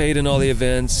participate in all the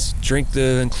events, drink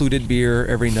the included beer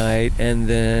every night, and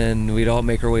then we'd all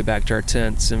make our way back to our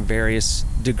tents in various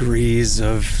degrees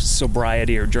of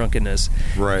sobriety or drunkenness.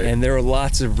 Right. And there were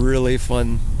lots of really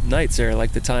fun nights there,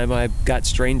 like the time I got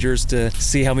strangers to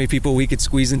see how many people we could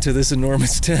squeeze into this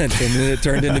enormous tent, and then it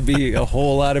turned into be a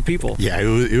whole lot of people. Yeah,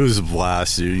 it was a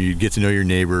blast. You'd get to know your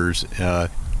neighbors.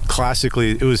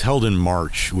 Classically, it was held in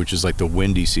March, which is like the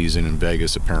windy season in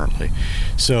Vegas, apparently.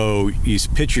 So you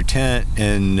pitch your tent,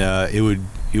 and it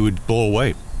would blow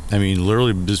away. I mean,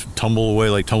 literally just tumble away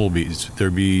like tumbleweeds.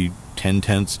 There'd be 10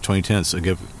 tents, 20 tents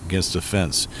against a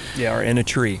fence. Yeah, or in a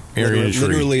tree.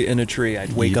 Literally in a tree.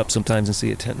 I'd wake up sometimes and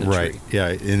see a tent in a tree. Right, yeah.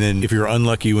 And then if you're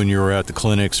unlucky when you were at the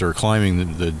clinics or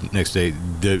climbing the next day,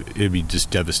 it'd be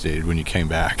just devastated when you came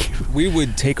back. We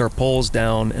would take our poles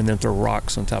down and then throw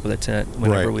rocks on top of the tent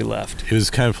whenever we left. It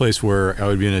was the kind of place where I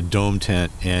would be in a dome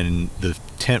tent and the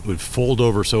tent would fold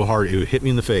over so hard it would hit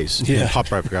me in the face and pop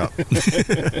right back out.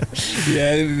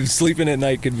 Yeah, sleeping at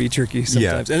night could be tricky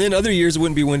sometimes. And then other years it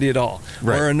wouldn't be windy at all.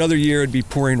 Right. Or another year it'd be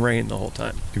pouring rain the whole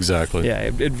time. Exactly. Yeah,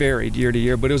 it varied year to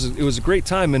year, but it was a great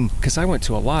time, and because I went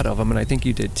to a lot of them, and I think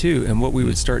you did too. And what we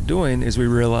would start doing is we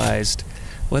realized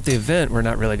well, at the event, we're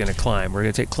not really going to climb. We're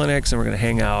going to take clinics and we're going to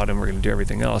hang out and we're going to do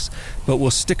everything else. But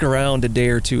we'll stick around a day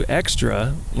or two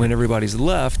extra when everybody's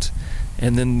left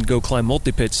and then go climb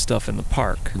multi-pitch stuff in the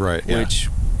park. Right, yeah. Which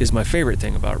is my favorite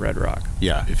thing about Red Rock.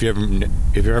 Yeah, if you haven't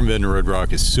been to Red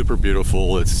Rock, it's super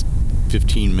beautiful. It's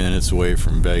 15 minutes away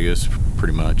from Vegas,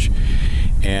 pretty much.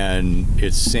 And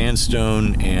it's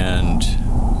sandstone, and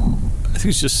I think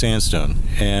it's just sandstone.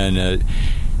 And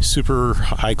super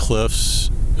high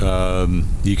cliffs.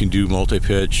 You can do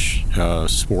multi-pitch,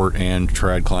 sport and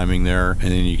trad climbing there.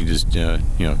 And then you can just,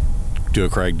 do a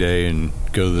crag day and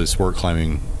go to the sport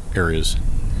climbing areas.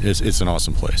 It's an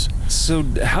awesome place. So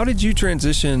how did you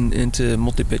transition into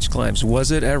multi-pitch climbs?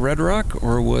 Was it at Red Rock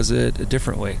or was it a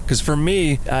different way? Because for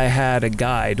me, I had a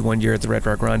guide one year at the Red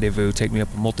Rock Rendezvous take me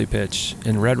up a multi-pitch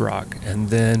in Red Rock. And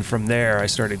then from there, I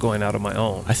started going out on my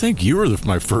own. I think you were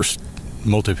my first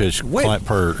multi-pitch climb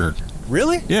partner.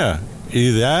 Really? Yeah.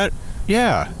 Either that?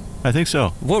 Yeah, I think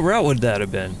so. What route would that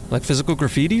have been? Like physical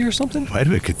graffiti or something? Might have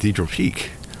been Cathedral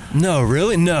Peak. No,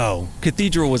 really? No.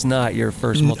 Cathedral was not your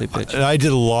first multi-pitch. I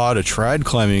did a lot of trad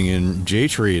climbing in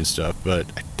J-Tree and stuff, but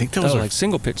I think that was like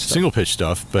single pitch stuff. Single pitch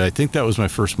stuff, but I think that was my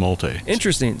first multi.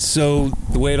 Interesting. So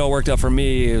the way it all worked out for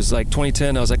me, it was like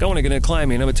 2010. I was like, I want to get into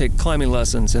climbing. I'm going to take climbing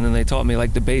lessons. And then they taught me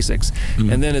like the basics. Mm-hmm.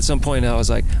 And then at some point I was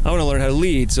like, I want to learn how to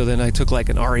lead. So then I took like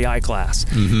an REI class.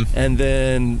 Mm-hmm. And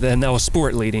then that was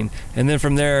sport leading. And then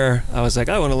from there, I was like,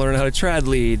 I want to learn how to trad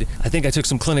lead. I think I took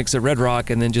some clinics at Red Rock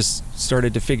and then just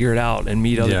started to figure it out and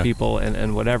meet other people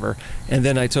and whatever. And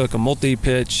then I took a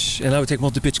multi-pitch, and I would take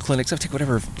multi-pitch clinics. I would take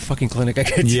whatever fucking clinic I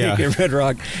could take at Red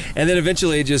Rock. And then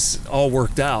eventually it just all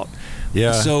worked out.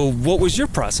 Yeah. So what was your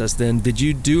process then? Did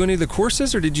you do any of the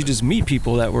courses, or did you just meet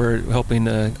people that were helping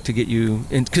to get you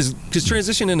in? Because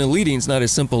transitioning into leading is not as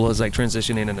simple as like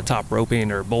transitioning into top roping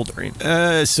or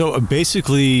bouldering. So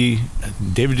basically,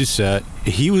 David Doucette,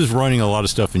 he was running a lot of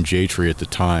stuff in J-Tree at the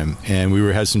time, and we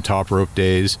had some top rope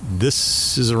days.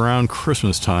 This is around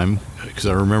Christmas time, because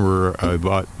I remember I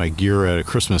bought my gear at a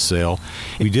Christmas sale.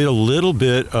 We did a little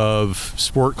bit of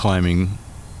sport climbing,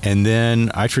 and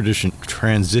then I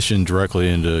transitioned directly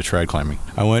into trad climbing.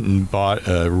 I went and bought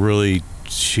a really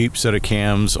cheap set of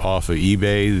cams off of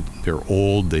eBay. They're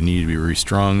old, they needed to be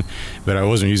restrung, but I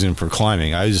wasn't using them for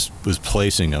climbing. I just was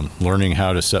placing them, learning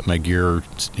how to set my gear,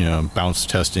 bounce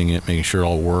testing it, making sure it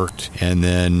all worked. And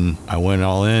then I went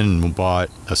all in and bought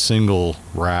a single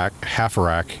rack, half a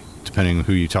rack, depending on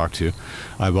who you talk to.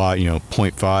 I bought,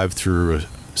 0.5 through a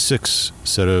 6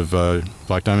 set of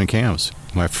Black Diamond cams.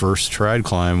 My first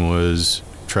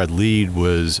trad lead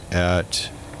was at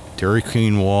Dairy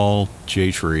Queen Wall,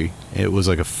 J-Tree. It was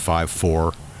like a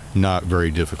 5.4, not very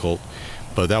difficult,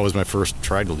 but that was my first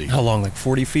trad lead. How long, like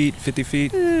 40 feet, 50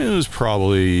 feet? It was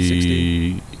probably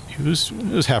 60?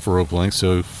 It was half a rope length,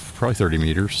 so probably 30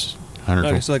 meters.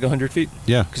 Okay, so like 100 feet?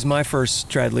 Yeah. Because my first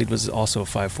trad lead was also a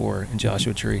 5.4 in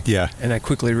Joshua Tree. Yeah. And I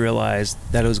quickly realized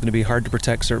that it was going to be hard to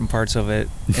protect certain parts of it,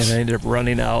 and I ended up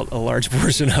running out a large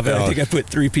portion of it. I think I put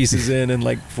 3 pieces in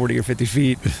like 40 or 50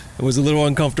 feet. It was a little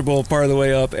uncomfortable part of the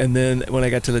way up, and then when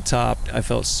I got to the top, I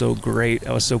felt so great.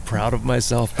 I was so proud of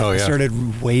myself. Oh, yeah. I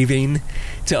started waving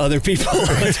to other people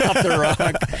on top of the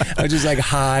rock. I was just like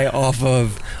high off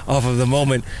of the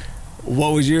moment.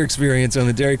 What was your experience on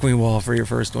the Dairy Queen Wall for your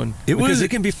first one? Because it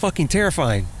can be fucking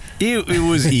terrifying. It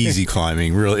was easy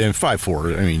climbing, really, and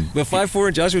 5.4. I mean, but 5.4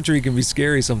 in Joshua Tree can be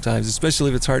scary sometimes,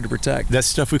 especially if it's hard to protect. That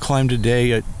stuff we climbed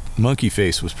today at Monkey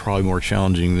Face was probably more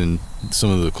challenging than some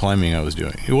of the climbing I was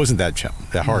doing. It wasn't that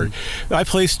hard. Mm-hmm. I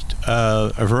placed, if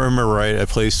I remember right, I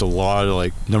placed a lot of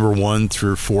like number 1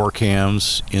 through 4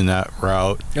 cams in that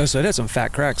route. Oh, so it had some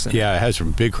fat cracks in it. Yeah, it had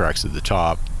some big cracks at the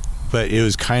top. But it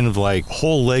was kind of like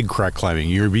whole leg crack climbing.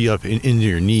 You'd be up into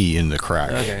your knee in the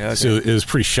crack. Okay. So it was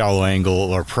pretty shallow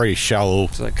angle, or pretty shallow.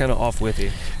 So like kind of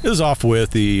off-withy. It was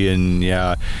off-withy, and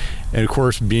yeah. And of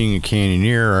course, being a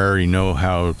canyoneer, I already know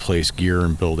how to place gear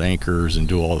and build anchors and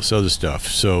do all this other stuff.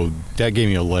 So that gave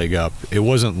me a leg up. It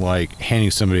wasn't like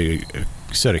handing somebody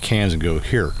a set of cans and go,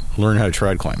 here, learn how to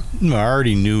trad climb. No, I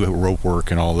already knew rope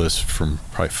work and all this from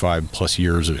probably 5+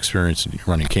 years of experience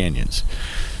running canyons.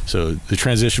 So the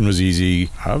transition was easy.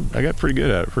 I got pretty good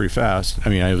at it pretty fast. I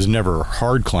mean, I was never a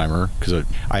hard climber because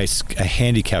I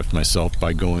handicapped myself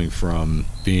by going from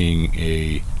being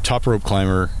a top rope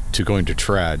climber to going to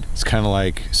trad. It's kind of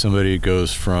like somebody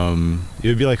goes from, it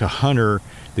would be like a hunter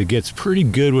that gets pretty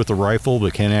good with a rifle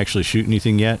but can't actually shoot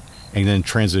anything yet, and then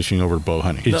transitioning over to bow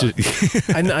hunting.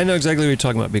 I know exactly what you're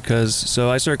talking about, because so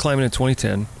I started climbing in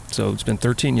 2010, so it's been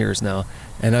 13 years now,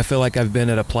 and I feel like I've been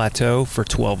at a plateau for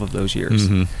 12 of those years.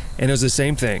 Mm-hmm. And it was the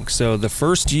same thing. So the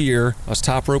first year, I was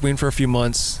top roping for a few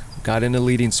months, got into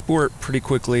leading sport pretty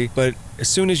quickly. But as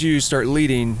soon as you start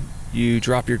leading, you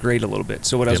drop your grade a little bit.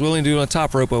 So what I was willing to do on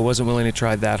top rope, I wasn't willing to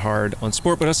try that hard on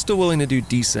sport, but I was still willing to do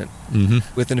decent.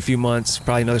 Within a few months,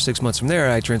 probably another 6 months from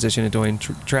there, I transitioned to doing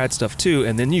trad stuff too,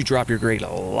 and then you drop your grade a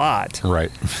lot.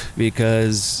 Right.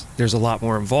 Because there's a lot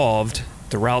more involved.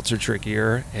 The routes are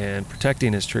trickier, and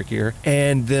protecting is trickier.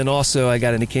 And then also I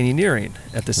got into canyoneering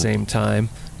at the same time,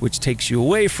 which takes you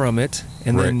away from it.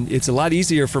 And then it's a lot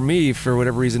easier for me, for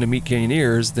whatever reason, to meet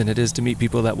canyoneers than it is to meet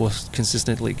people that will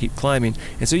consistently keep climbing.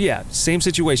 And so, yeah, same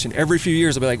situation. Every few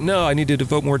years, I'll be like, no, I need to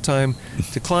devote more time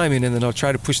to climbing, and then I'll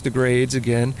try to push the grades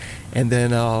again, and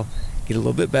then I'll get a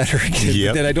little bit better again.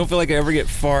 But then I don't feel like I ever get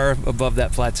far above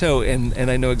that plateau, and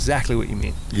I know exactly what you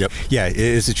mean. Yep. Yeah, it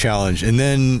is a challenge. And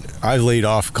then I laid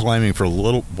off climbing for a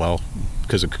little while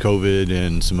because of COVID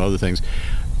and some other things.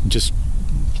 Just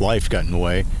life got in the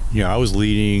way. I was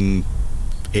leading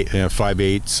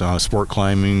 5/8 sport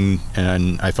climbing,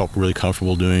 and I felt really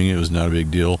comfortable doing it. It was not a big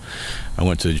deal. I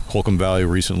went to Holcomb Valley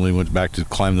recently, went back to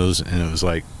climb those, and it was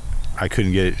like I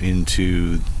couldn't get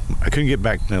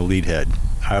back in the lead head.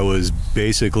 I was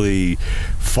basically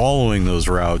following those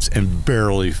routes and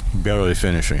barely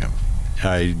finishing them.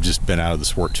 I just been out of the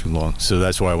sport too long, so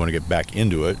that's why I want to get back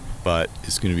into it, but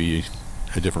it's going to be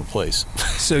a different place.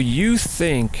 So you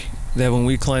think that when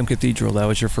we climbed Cathedral, that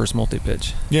was your first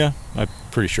multi-pitch? Yeah, I'm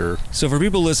pretty sure. So for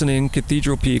people listening,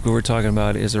 Cathedral Peak, what we're talking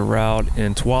about, is a route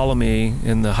in Tuolumne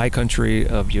in the high country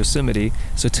of Yosemite.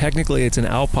 So technically it's an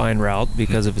alpine route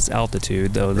because of its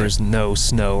altitude, though there's no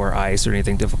snow or ice or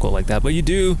anything difficult like that. But you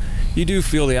do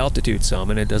feel the altitude some,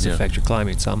 and it does affect your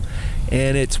climbing some.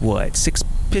 And it's what, 6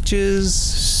 pitches?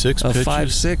 6 of pitches.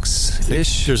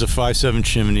 5-6-ish? There's a 5-7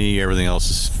 chimney. Everything else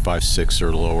is 5-6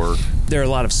 or lower. There are a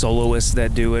lot of soloists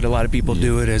that do it. A lot of people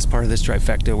do it as part of this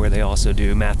trifecta, where they also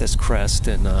do Mathis Crest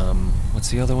and what's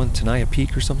the other one? Tenaya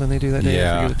Peak or something they do that day?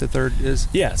 I forget what the third is.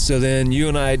 Yeah, so then you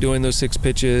and I doing those 6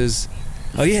 pitches.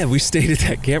 Oh, yeah, we stayed at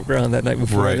that campground that night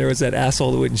before, and there was that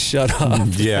asshole that wouldn't shut up.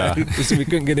 Yeah. So we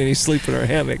couldn't get any sleep in our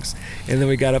hammocks. And then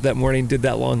we got up that morning, did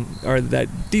that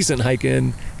decent hike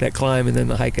in, that climb, and then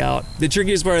the hike out. The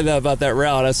trickiest part about that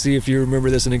route, I'll see if you remember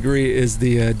this and agree, is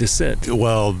the descent.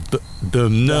 Well, the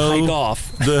hike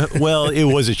off. It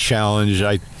was a challenge.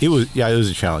 It was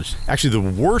a challenge. Actually,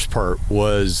 the worst part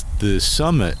was the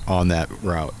summit on that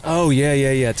route. Oh,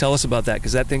 yeah. Tell us about that,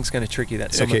 because that thing's kind of tricky,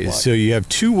 that summit block. So you have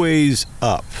 2 ways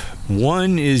up.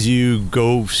 One is you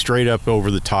go straight up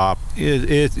over the top.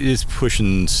 It is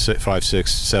pushing 5,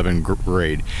 6, 7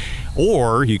 grade.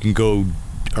 Or you can go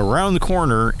around the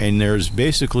corner, and there's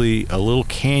basically a little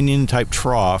canyon type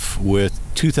trough with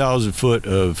 2,000 foot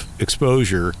of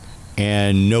exposure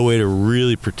and no way to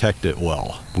really protect it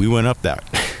well. We went up that.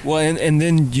 Well, and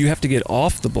then you have to get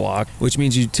off the block, which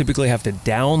means you typically have to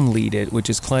down lead it,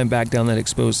 which is climb back down that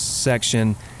exposed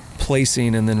section,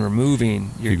 placing and then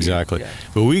removing your Exactly.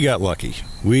 But we got lucky.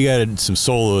 We got some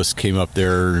soloists came up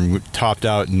there and topped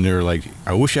out, and they're like,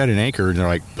 I wish I had an anchor. And they're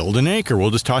like, build an anchor.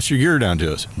 We'll just toss your gear down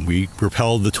to us. We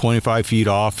rappelled the 25 feet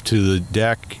off to the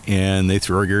deck, and they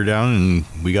threw our gear down, and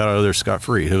we got out of there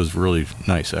scot-free. It was really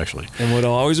nice, actually. And what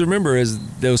I'll always remember is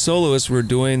those soloists were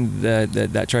doing that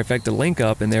trifecta link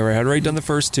up, and they had already done the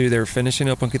first 2. They were finishing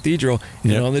up on Cathedral,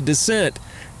 and on the descent,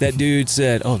 that dude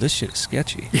said, oh, this shit is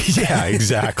sketchy. Yeah,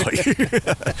 exactly.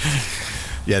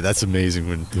 Yeah, that's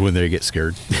amazing when they get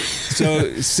scared.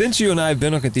 So since you and I have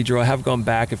been on Cathedral, I have gone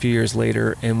back a few years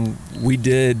later, and we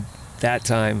did that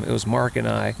time, it was Mark and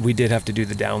I, we did have to do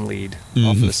the down lead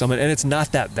off of the summit, and it's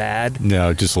not that bad. No,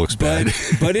 it just looks bad.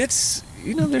 But it's,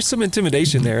 there's some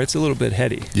intimidation there. It's a little bit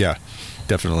heady. Yeah,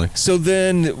 definitely. So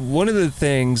then one of the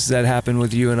things that happened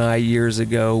with you and I years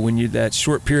ago, when that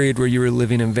short period where you were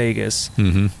living in Vegas,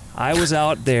 I was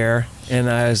out there, and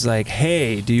I was like,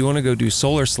 hey, do you want to go do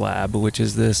Solar Slab, which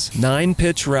is this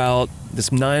 9-pitch route, this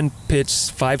 9-pitch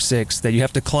 5-6 that you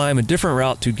have to climb a different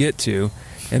route to get to.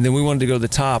 And then we wanted to go to the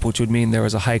top, which would mean there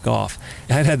was a hike off.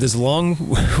 I'd had this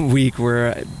long week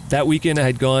where that weekend I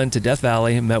had gone to Death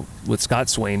Valley and met with Scott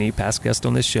Swaney, past guest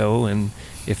on this show. And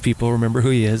if people remember who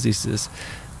he is, he's this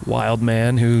wild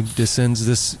man who descends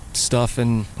this stuff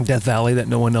in Death Valley that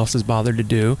no one else has bothered to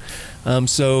do.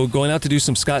 So going out to do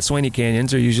some Scott Swaney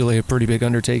canyons are usually a pretty big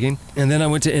undertaking. And then I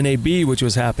went to NAB, which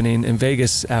was happening in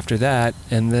Vegas after that.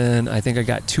 And then I think I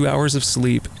got 2 hours of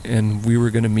sleep, and we were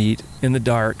going to meet in the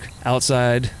dark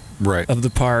outside of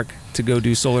the park to go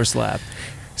do Solar Slab.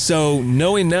 So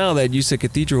knowing now that you said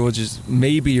Cathedral, which is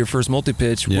maybe your first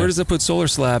multi-pitch, where does that put Solar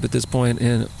Slab at this point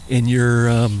in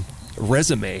your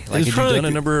resume? Like, have you done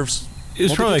a number of... It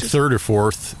was probably like 3rd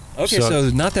or 4th. Okay, so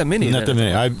not that many. Not that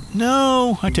many. I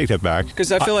take that back.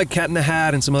 Because I feel like Cat in the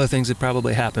Hat and some other things had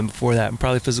probably happened before that, and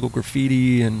probably physical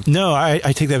graffiti and. No, I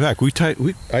take that back.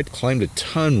 I climbed a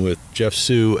ton with Jeff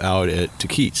Sue out at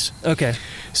Tequeets. Okay.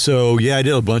 So yeah, I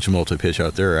did a bunch of multi-pitch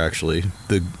out there actually.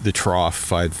 The trough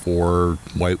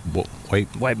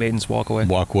 5.4 White Maiden's walkway.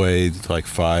 Like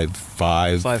 5.5,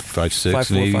 5.6,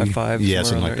 5.4, 5.5. Yeah,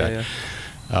 something like that. Yeah.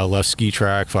 Left ski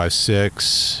track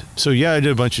 5.6. So yeah, I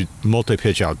did a bunch of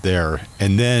multi-pitch out there,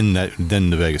 and then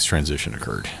the Vegas transition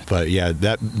occurred. But yeah,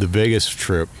 the Vegas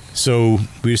trip. So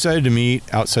we decided to meet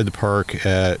outside the park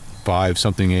at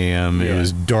 5-something a.m. Yeah. It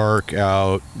was dark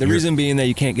out. The reason being that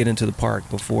you can't get into the park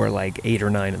before like 8 or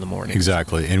 9 in the morning.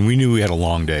 Exactly, and we knew we had a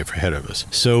long day ahead of us.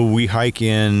 So we hike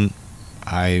in.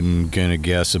 I'm gonna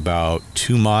guess about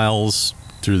 2 miles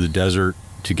through the desert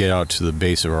to get out to the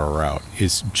base of our route.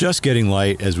 It's just getting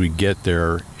light as we get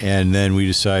there, and then we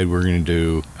decide we're going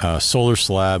to do Solar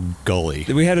Slab Gully.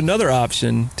 We had another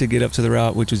option to get up to the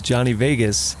route, which was Johnny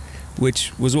Vegas,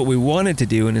 which was what we wanted to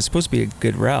do, and it's supposed to be a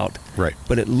good route. Right.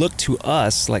 But it looked to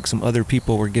us like some other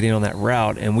people were getting on that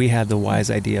route, and we had the wise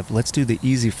idea of let's do the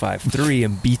easy 5.3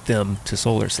 and beat them to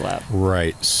Solar Slab.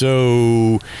 Right.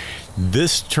 So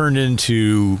this turned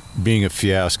into being a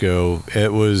fiasco.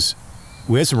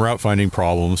 We had some route finding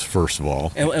problems, first of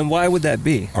all. And why would that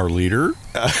be? Our leader?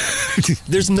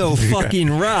 There's no fucking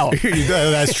route.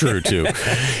 That's true, too.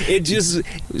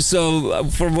 So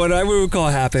from what I would recall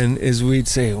happen is we'd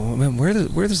say, well, man, where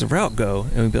does the route go?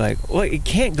 And we'd be like, well, it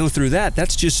can't go through that.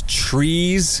 That's just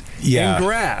trees and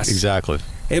grass. Exactly.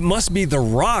 It must be the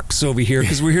rocks over here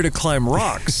because we're here to climb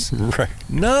rocks. Right.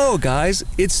 No, guys,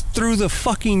 it's through the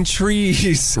fucking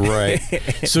trees. Right.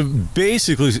 So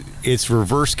basically, it's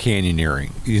reverse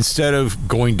canyoneering. Instead of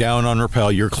going down on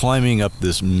rappel, you're climbing up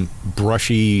this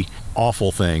brushy,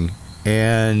 awful thing.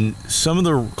 And some of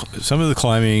the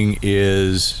climbing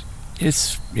it's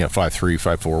 5.3,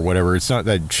 5.4, whatever. It's not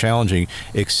that challenging,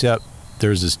 except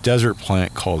there's this desert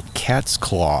plant called cat's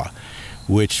claw,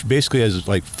 which basically has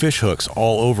like fish hooks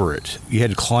all over it. You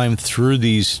had to climb through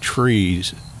these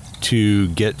trees to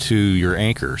get to your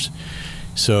anchors.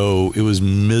 So it was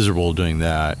miserable doing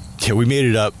that. Yeah, we made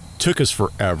it up. Took us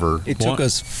forever. It took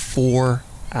us 4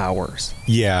 hours.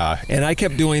 Yeah. And I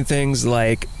kept doing things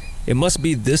like, it must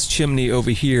be this chimney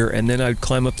over here, and then I'd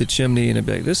climb up the chimney and I'd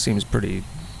be like, this seems pretty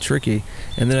tricky.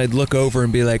 And then I'd look over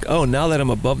and be like, oh, now that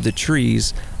I'm above the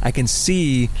trees, I can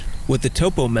see what the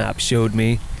topo map showed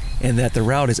me, and that the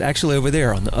route is actually over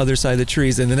there on the other side of the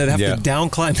trees. And then I'd have to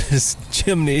down climb this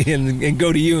chimney and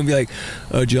go to you and be like,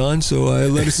 John, so I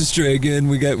led us astray again.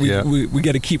 We got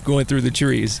to keep going through the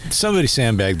trees. Somebody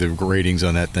sandbagged the ratings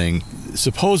on that thing.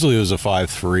 Supposedly it was a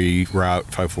 5.3 route,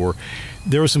 5.4.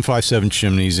 There were some 5.7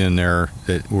 chimneys in there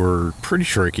that were pretty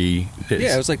tricky.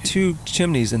 Yeah, it was like 2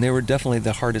 chimneys, and they were definitely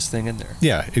the hardest thing in there.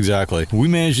 Yeah, exactly. We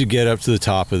managed to get up to the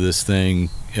top of this thing.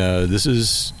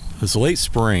 It's late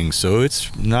spring, so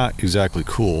it's not exactly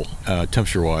cool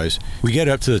temperature-wise. We get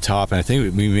up to the top, and I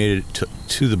think we made it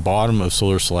to the bottom of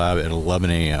Solar Slab at 11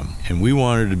 a.m., and we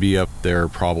wanted to be up there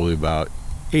probably about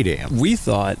 8 a.m. We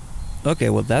thought,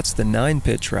 okay, well, that's the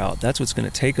 9-pitch route. That's what's going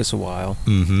to take us a while.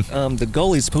 Mm-hmm. The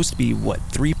gully's supposed to be,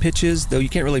 3 pitches? Though you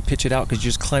can't really pitch it out because you're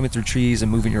just climbing through trees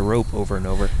and moving your rope over and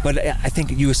over. But I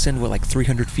think you ascend,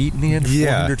 300 feet in the end?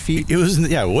 400 feet? It wasn't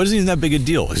even that big a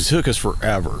deal. It took us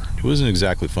forever. It wasn't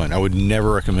exactly fun. I would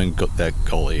never recommend that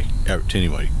gully to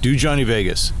anybody. Do Johnny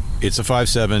Vegas. It's a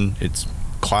 5.7. It's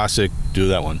classic. Do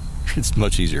that one. It's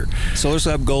much easier. Solar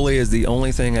Slab Gully is the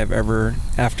only thing I've ever,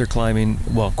 after climbing,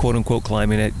 quote unquote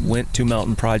climbing it, went to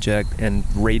Mountain Project and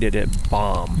rated it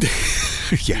bomb.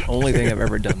 Yeah. Only thing I've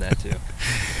ever done that to.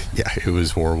 Yeah, it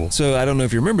was horrible. So I don't know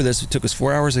if you remember this, it took us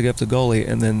 4 hours to get up the gully,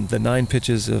 and then the 9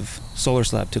 pitches of Solar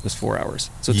Slab took us 4 hours.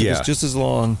 So it took us just as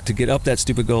long to get up that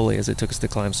stupid gully as it took us to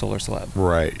climb Solar Slab.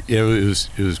 Right. It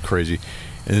was crazy.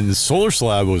 And the Solar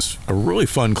Slab was a really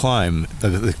fun climb.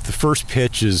 The first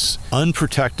pitch is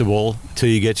unprotectable till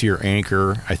you get to your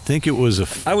anchor. I think it was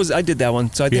I did that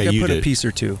one, so I think I put a piece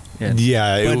or two in.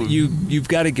 Yeah. But you've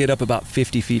got to get up about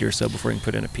 50 feet or so before you can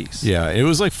put in a piece. Yeah, it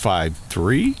was like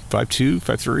 5.3, 5.2,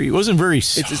 5.3 It wasn't very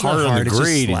hard on the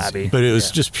grades, but it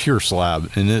was just pure slab.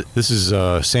 And this is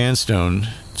sandstone.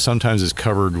 Sometimes it's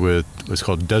covered with what's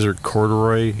called desert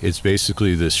corduroy. It's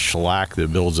basically this shellac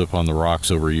that builds up on the rocks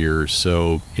over years.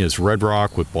 So it's red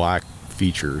rock with black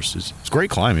features. It's great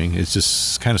climbing. It's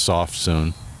just kind of soft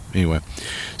stone. Anyway,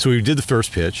 so we did the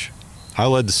first pitch. I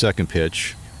led the second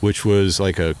pitch, which was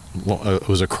like a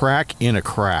crack in a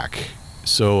crack.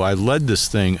 So I led this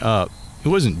thing up. It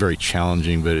wasn't very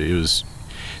challenging, but it was.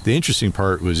 The interesting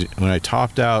part was when I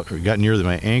topped out or got near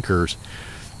my anchors,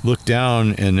 look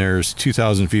down and there's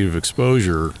 2,000 feet of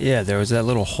exposure. Yeah, there was that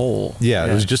little hole. Yeah,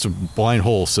 it was just a blind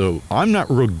hole. So I'm not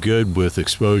real good with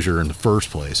exposure in the first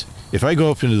place. If I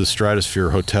go up into the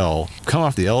Stratosphere Hotel, come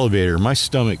off the elevator, my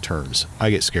stomach turns. I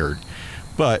get scared.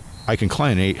 But I can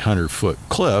climb an 800-foot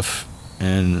cliff,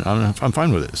 and I'm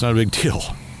fine with it. It's not a big deal.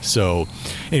 So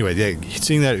anyway,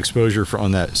 seeing that exposure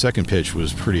on that second pitch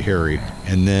was pretty hairy.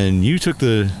 And then you took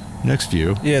the next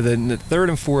view. Yeah, the third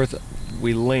and fourth,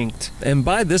 we linked. And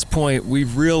by this point,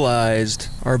 we've realized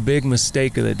our big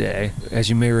mistake of the day. As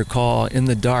you may recall, in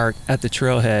the dark at the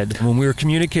trailhead, when we were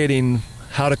communicating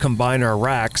how to combine our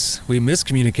racks, we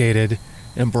miscommunicated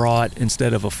and brought,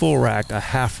 instead of a full rack, a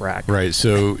half rack. Right.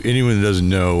 So anyone that doesn't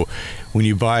know, when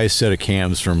you buy a set of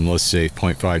cams from, let's say,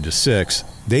 0.5 to 6,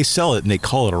 they sell it and they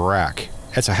call it a rack.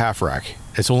 That's a half rack.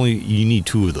 It's only, you need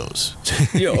 2 of those.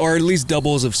 Yeah, or at least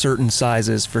doubles of certain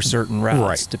sizes for certain routes,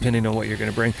 right, depending on what you're going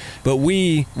to bring. But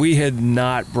we had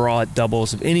not brought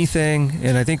doubles of anything,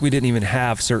 and I think we didn't even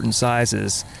have certain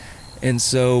sizes. And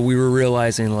so we were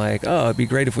realizing, like, oh, it'd be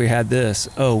great if we had this.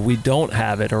 Oh, we don't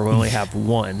have it, or we only have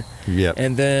one. Yep.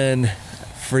 And then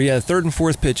for third and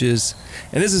fourth pitches,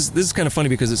 and this is kind of funny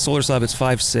because it's Solar Slab, it's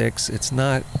 5.6. It's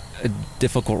not a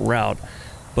difficult route.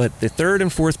 But the third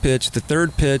and fourth pitch, the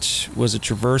third pitch was a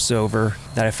traverse over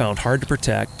that I found hard to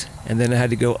protect. And then I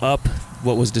had to go up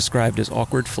what was described as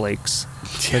awkward flakes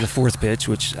for the fourth pitch,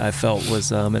 which I felt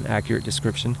was an accurate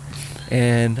description.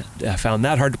 And I found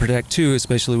that hard to protect too,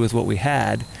 especially with what we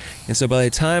had. And so by the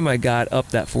time I got up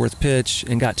that fourth pitch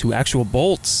and got to actual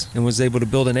bolts and was able to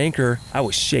build an anchor, I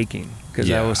was shaking because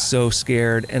I was so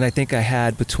scared. And I think I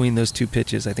had, between those 2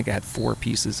 pitches, I think I had 4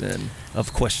 pieces in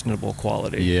of questionable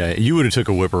quality. Yeah, you would have took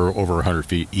a whipper over 100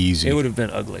 feet easy. It would have been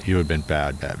ugly. You would have been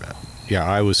bad. Yeah,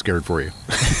 I was scared for you.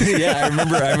 Yeah,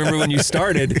 I remember when you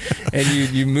started and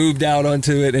you moved out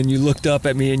onto it and you looked up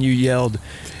at me and you yelled,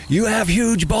 "You have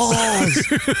huge balls!"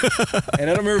 And I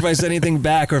don't remember if I said anything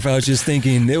back or if I was just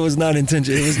thinking, it was not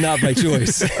intentional. It was not by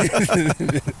choice.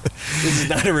 This is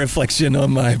not a reflection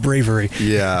on my bravery.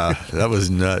 Yeah, that was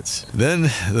nuts. Then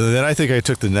I think I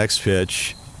took the next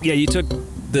pitch. Yeah, you took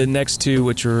the next 2,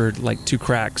 which were like 2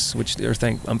 cracks, which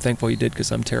I'm thankful you did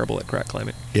because I'm terrible at crack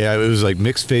climbing. Yeah, it was like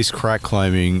mixed face crack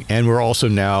climbing, and we're also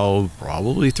now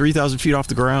probably 3,000 feet off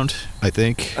the ground, I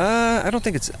think. I don't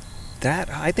think it's that.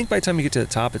 I think by the time you get to the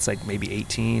top, it's like maybe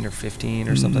 18 or 15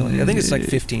 or something like that. I think it's like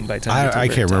 15 by the time you get to the I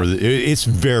can't top. remember. It's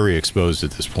very exposed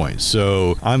at this point.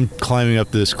 So I'm climbing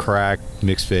up this crack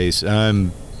mixed face,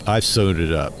 and I've sewed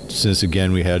it up. Since,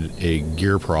 again, we had a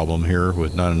gear problem here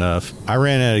with not enough. I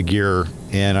ran out of gear,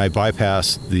 and I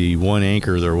bypassed the one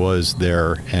anchor there was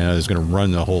there, and I was going to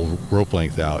run the whole rope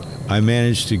length out. I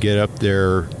managed to get up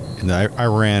there, and I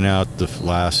ran out the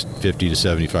last 50 to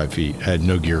 75 feet. I had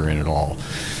no gear in at all.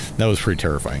 That was pretty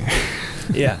terrifying.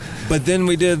 Yeah, but then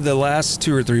we did the last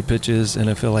 2 or 3 pitches,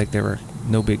 and I feel like they were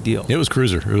no big deal. It was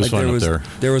cruiser. It was fun up there.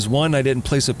 There was one I didn't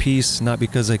place a piece, not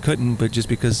because I couldn't, but just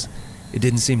because it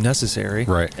didn't seem necessary.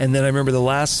 Right. And then I remember the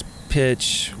last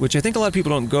pitch, which I think a lot of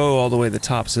people don't go all the way to the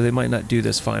top, so they might not do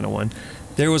this final one.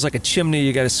 There was like a chimney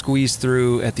you got to squeeze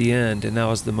through at the end, and that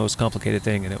was the most complicated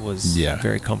thing, and it was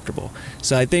very comfortable.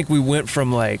 So I think we went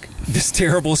from like this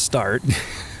terrible start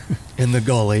in the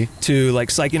gully to like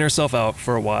psyching ourselves out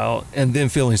for a while and then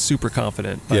feeling super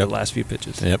confident by the last few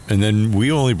pitches. Yep. And then we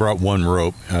only brought one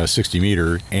rope, 60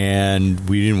 meter, and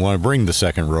we didn't want to bring the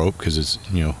second rope because it's,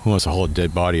 who wants to haul a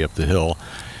dead body up the hill?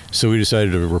 So we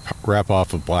decided to wrap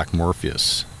off a Black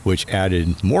Morpheus, which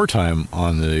added more time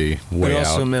on the way out. It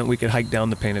also meant we could hike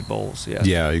down the Painted Bowls. Yeah.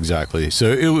 Yeah, exactly. So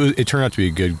it turned out to be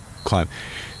a good climb.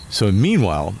 So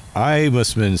meanwhile, I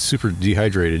must have been super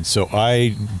dehydrated, so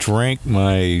I drank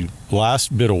my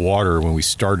last bit of water when we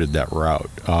started that route,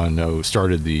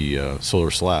 started the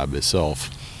Solar Slab itself.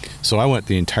 So I went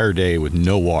the entire day with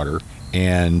no water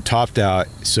and topped out.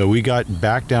 So we got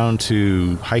back down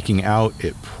to hiking out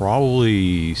at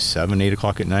probably 7, 8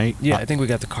 o'clock at night. Yeah, I think we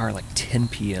got the car at like 10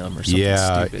 p.m. or something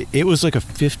stupid. It was like a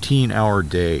 15-hour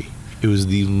day. It was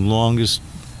the longest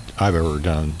I've ever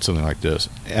done something like this.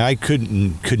 And I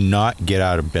could not get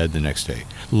out of bed the next day.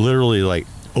 Literally, like,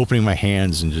 opening my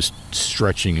hands and just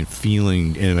stretching and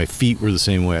feeling, and my feet were the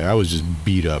same way. I was just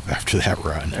beat up after that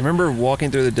run. I remember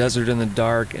walking through the desert in the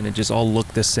dark, and it just all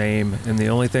looked the same. And the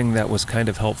only thing that was kind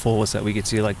of helpful was that we could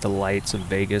see like the lights of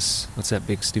Vegas. What's that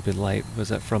big stupid light? Was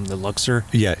that from the Luxor?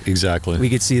 Yeah, exactly. We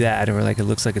could see that, and we're like, it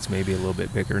looks like it's maybe a little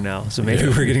bit bigger now. So maybe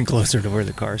we're getting closer to where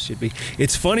the car should be.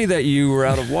 It's funny that you were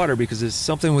out of water because there's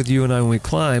something with you and I when we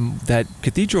climb. That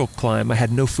cathedral climb, I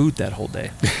had no food that whole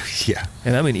day. Yeah.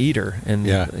 And I'm an eater, and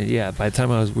by the time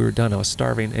we were done, I was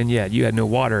starving. And you had no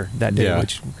water that day,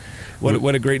 which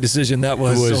What a great decision that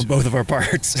was on both of our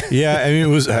parts. Yeah, I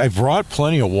mean, I brought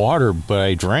plenty of water, but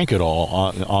I drank it all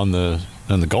on the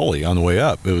gully on the way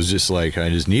up. It was just like I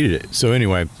just needed it. So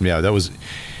anyway, yeah, that was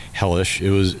hellish. It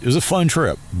was a fun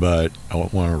trip, but I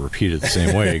don't want to repeat it the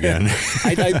same way again.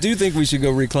 I do think we should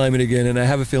go reclimb it again, and I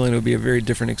have a feeling it would be a very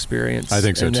different experience. I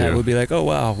think so, and too. That would be like, oh,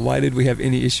 wow, why did we have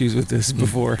any issues with this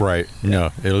before? Right.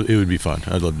 No, it would be fun.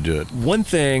 I'd love to do it. One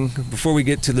thing, before we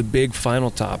get to the big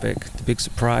final topic, the big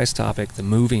surprise topic, the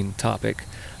moving topic,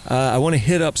 I want to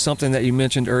hit up something that you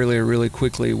mentioned earlier really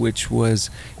quickly, which was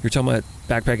you're talking about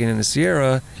backpacking in the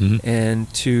Sierra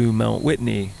and to Mount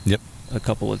Whitney. Yep. A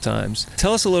couple of times.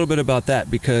 Tell us a little bit about that,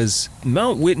 because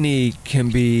Mount Whitney can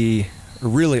be a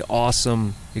really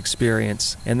awesome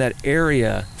experience, and that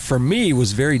area for me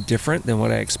was very different than what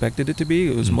I expected it to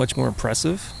be. It was much more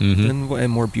impressive and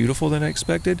more beautiful than I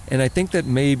expected, and I think that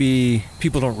maybe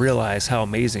people don't realize how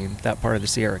amazing that part of the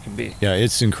Sierra can be. Yeah,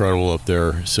 it's incredible up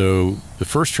there. So the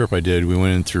first trip I did, we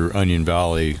went in through Onion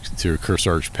Valley through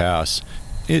Kearsarge Pass.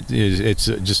 It's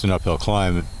just an uphill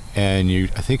climb, and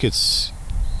I think it's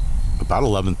about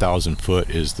 11,000 foot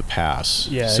is the pass.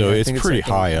 Yeah, so it's pretty like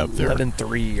high up there.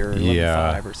 11.3 or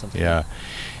 11.5 or something. Yeah.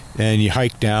 And you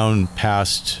hike down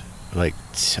past, like,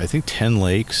 I think 10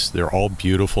 lakes. They're all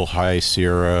beautiful high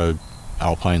Sierra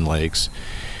alpine lakes.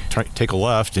 Take a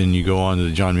left and you go on to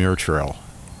the John Muir Trail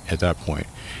at that point.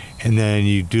 And then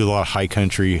you do a lot of high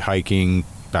country hiking,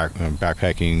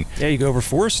 backpacking. Yeah, you go over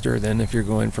Forester then if you're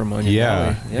going from Onion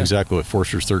Valley. Yeah, exactly. What,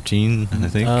 Forster's 13, I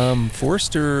think?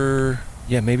 Forester...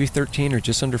 Yeah, maybe 13 or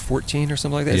just under 14 or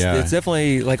something like that. Yeah. It's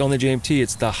definitely, like on the JMT,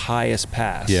 it's the highest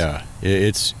pass. Yeah,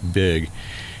 it's big.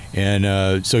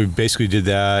 And so we basically did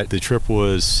that. The trip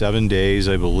was 7 days,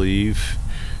 I believe.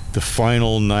 The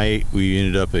final night, we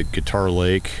ended up at Guitar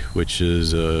Lake, which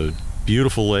is a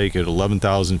beautiful lake at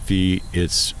 11,000 feet.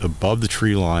 It's above the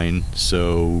tree line.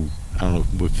 So I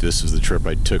don't know if this is the trip.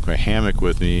 I took my hammock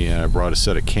with me, and I brought a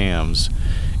set of cams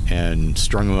and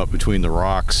strung them up between the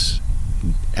rocks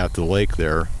at the lake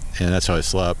there, and that's how I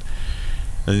slept.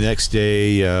 And the next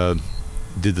day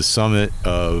did the summit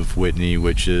of Whitney,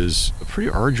 which is a pretty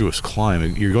arduous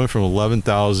climb. You're going from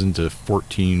 11,000 to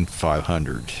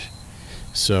 14,500,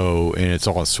 so, and it's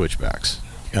all on switchbacks.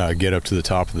 Get up to the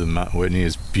top of the Mount Whitney.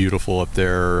 Is beautiful up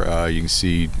there. You can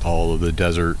see all of the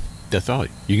desert, Death Valley.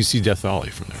 You can see Death Valley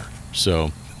from there.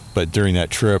 So, but during that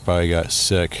trip I got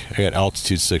sick. I got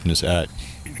altitude sickness at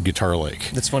Guitar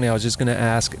Lake. That's funny. I was just going to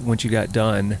ask, once you got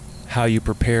done, how you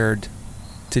prepared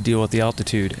to deal with the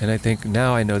altitude, and I think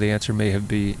now I know the answer may have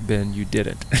been you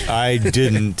didn't. I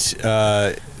didn't.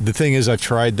 The thing is, I've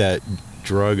tried that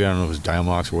drug. I don't know if it's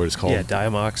Diamox or what it's called. Yeah,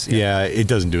 Diamox. Yeah, it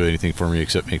doesn't do anything for me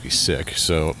except make me sick.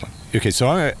 So, okay, so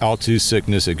I got altitude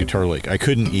sickness at Guitar Lake. I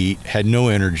couldn't eat, had no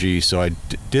energy, so I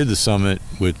did the summit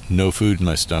with no food in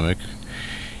my stomach,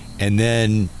 and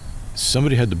then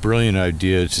somebody had the brilliant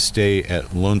idea to stay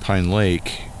at Lone Pine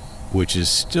Lake, which is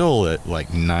still at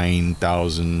like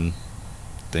 9,000,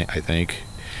 I think.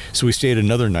 So we stayed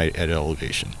another night at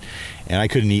elevation, and I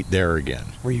couldn't eat there again.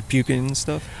 Were you puking and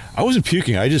stuff? I wasn't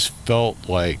puking. I just felt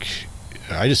like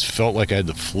I had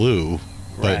the flu,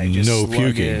 but right, no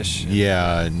sluggish. puking.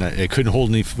 Yeah, and I couldn't hold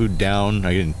any food down.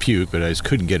 I didn't puke, but I just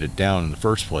couldn't get it down in the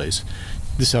first place.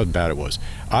 This is how bad it was.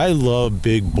 I love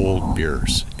big, bold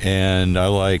beers, and I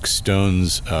like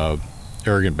Stone's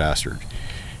Arrogant Bastard.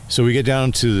 So we get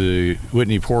down to the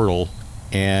Whitney Portal,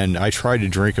 and I tried to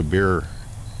drink a beer,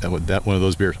 that one of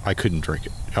those beers. I couldn't drink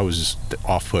it. I was just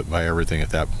off-put by everything at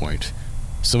that point.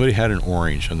 Somebody had an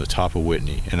orange on the top of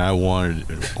Whitney, and I wanted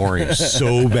an orange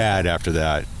so bad after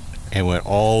that, and went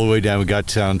all the way down. We got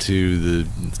down to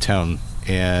the town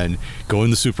and go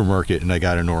in the supermarket, and I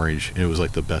got an orange, and it was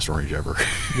like the best orange ever.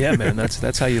 Yeah, man,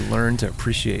 that's how you learn to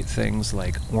appreciate things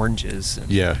like oranges.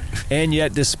 Yeah. And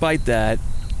yet, despite that,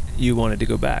 you wanted to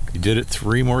go back. You did it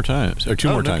 3 more times, or 2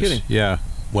 more times. Kidding. Yeah.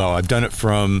 Well, I've done it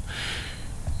from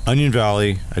Onion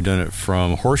Valley, I've done it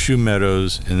from Horseshoe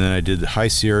Meadows, and then I did the High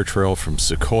Sierra Trail from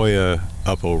Sequoia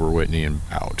up over Whitney and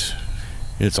out.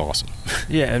 It's awesome.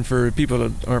 Yeah, and for people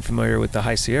that aren't familiar with the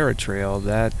High Sierra Trail,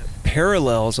 that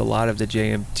parallels a lot of the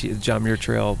John Muir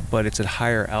Trail, but it's at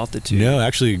higher altitude. No,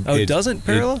 actually... Oh, it doesn't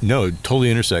parallel? No, it totally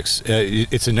intersects.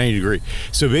 It's a 90 degree.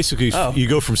 So basically, you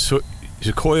go from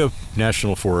Sequoia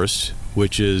National Forest,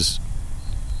 which is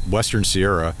Western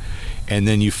Sierra, and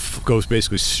then you go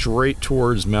basically straight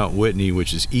towards Mount Whitney,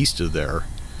 which is east of there,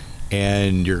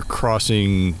 and you're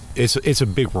crossing... It's a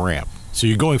big ramp. So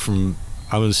you're going from,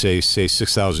 I'm going to say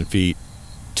 6,000 feet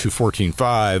to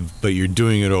 14.5, but you're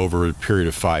doing it over a period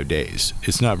of 5 days.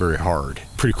 It's not very hard.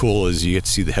 Pretty cool is you get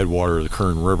to see the headwater of the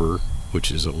Kern River,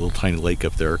 which is a little tiny lake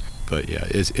up there. But yeah,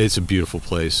 it's a beautiful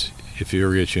place. If you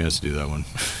ever get a chance to do that one.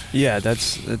 Yeah,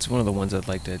 that's one of the ones I'd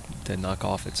like to knock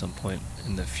off at some point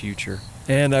in the future.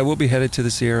 And I will be headed to the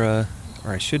Sierra,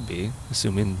 or I should be,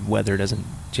 assuming weather doesn't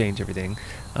change everything,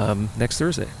 next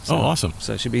Thursday. So, awesome.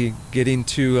 So I should be getting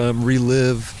to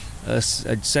relive a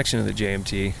section of the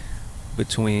JMT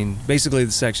between basically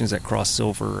the sections that cross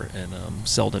Silver and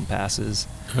Selden passes.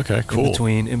 Okay, cool.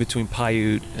 In between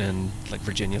Paiute and like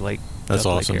Virginia Lake. That's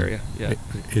awesome. Lake area. Yeah.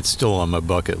 It's still on my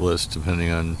bucket list,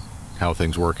 depending on how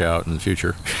things work out in the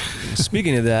future.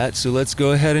 Speaking of that, so let's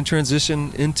go ahead and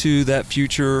transition into that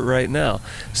future right now.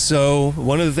 So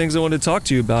one of the things I wanted to talk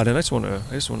to you about, and I just want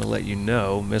to let you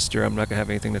know, Mister, I'm not going to have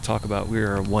anything to talk about. We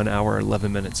are 1 hour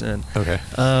 11 minutes in. Okay.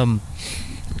 I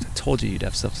told you you'd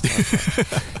have stuff to talk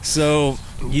about. So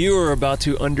you are about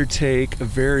to undertake a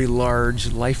very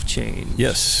large life change.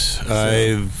 Yes,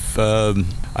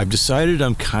 I've decided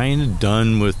I'm kind of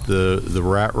done with the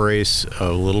rat race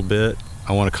a little bit.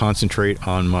 I want to concentrate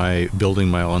on building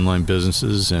my online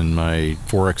businesses and my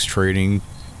Forex trading.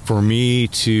 For me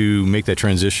to make that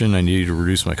transition, I need to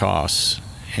reduce my costs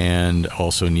and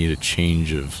also need a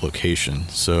change of location.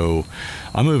 So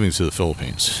I'm moving to the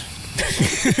Philippines.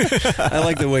 I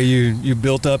like the way you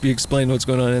built up, you explained what's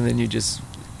going on, and then you just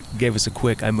gave us a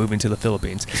quick, I'm moving to the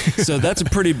Philippines. So that's a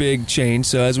pretty big change.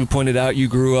 So as we pointed out, you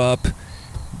grew up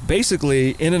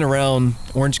basically in and around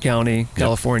Orange County,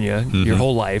 California, your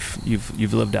whole life.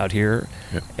 You've lived out here.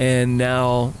 Yep. And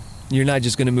now you're not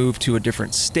just going to move to a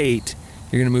different state,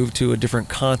 you're going to move to a different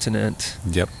continent.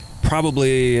 Yep.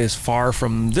 Probably as far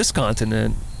from this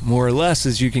continent, more or less,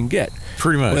 as you can get.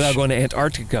 Pretty much. Without going to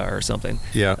Antarctica or something.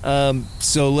 Yeah.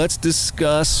 So let's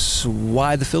discuss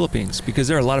why the Philippines, because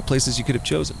there are a lot of places you could have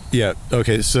chosen. Yeah.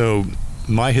 Okay. So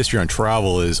my history on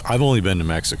travel is I've only been to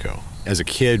Mexico. As a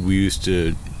kid, we used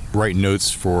to write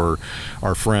notes for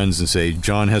our friends and say,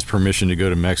 John has permission to go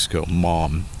to Mexico,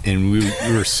 Mom. And we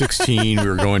were 16. We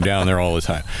were going down there all the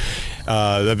time.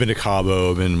 I've been to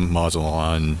Cabo, I've been to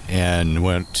Mazatlan, and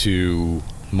went to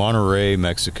Monterrey,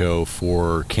 Mexico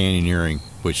for canyoneering,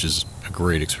 which is a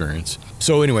great experience.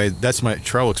 So anyway, that's my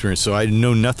travel experience. So I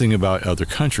know nothing about other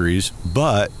countries,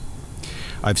 but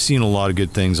I've seen a lot of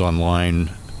good things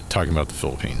online talking about the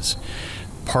Philippines.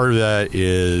 Part of that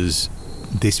is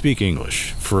they speak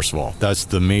English, first of all. That's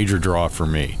the major draw for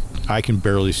me. I can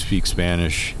barely speak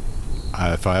Spanish.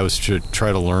 If I was to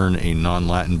try to learn a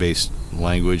non-Latin based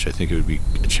language, I think it would be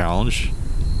a challenge.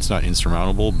 It's not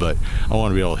insurmountable, but I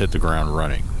want to be able to hit the ground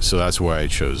running. So that's why I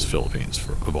chose Philippines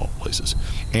of all places.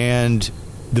 And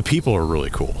the people are really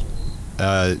cool.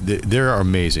 They're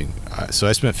amazing. So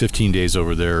I spent 15 days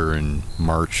over there in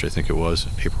March, I think it was,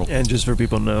 April. And just for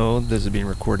people to know, this is being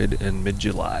recorded in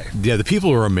mid-July. Yeah, the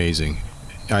people are amazing.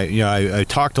 I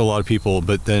talked to a lot of people,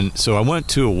 but then, so I went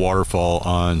to a waterfall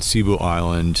on Cebu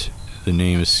Island. The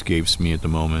name escapes me at the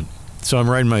moment. So I'm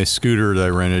riding my scooter that I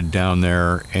rented down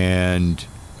there, and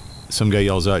some guy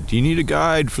yells out, "Do you need a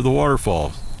guide for the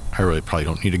waterfall?" I really probably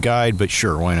don't need a guide, but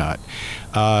sure, why not?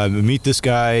 Meet this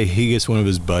guy. He gets one of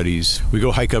his buddies. We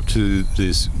go hike up to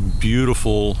this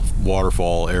beautiful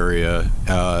waterfall area.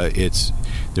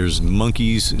 There's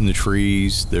monkeys in the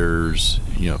trees. There's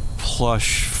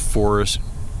plush forest.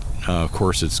 Of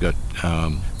course, it's got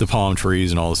the palm trees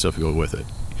and all the stuff that go with it.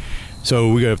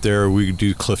 So we got up there. We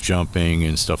do cliff jumping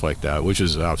and stuff like that, which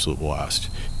is an absolute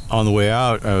blast. On the way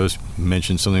out, I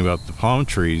mentioned something about the palm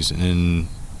trees, and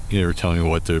they were telling me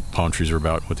what the palm trees are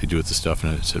about, what they do with the stuff,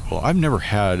 and I said, well, I've never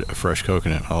had a fresh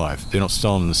coconut in my life. They don't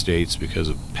sell them in the States because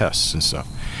of pests and stuff.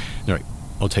 And they're like,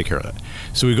 I'll take care of that.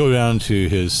 So we go down to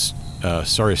his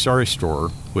Sari store,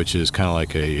 which is kind of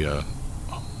like a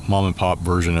mom and pop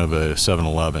version of a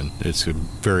 7-Eleven. It's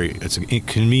a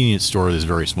convenience store that's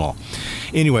very small.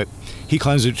 Anyway, he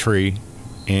climbs a tree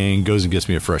and goes and gets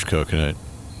me a fresh coconut,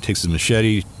 takes his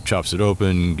machete, chops it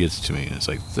open, gets it to me, and it's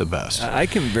like the best. I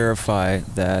can verify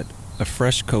that a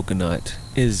fresh coconut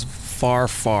is far,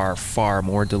 far, far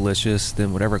more delicious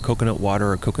than whatever coconut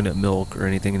water or coconut milk or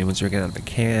anything anyone's drinking out of a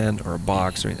can or a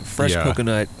box or anything. Fresh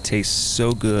coconut tastes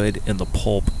so good, and the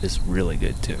pulp is really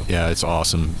good too. Yeah, it's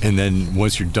awesome. And then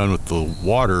once you're done with the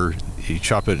water, you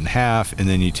chop it in half, and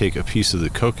then you take a piece of the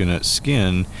coconut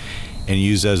skin and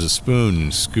use it as a spoon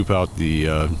and scoop out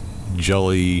the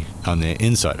jelly on the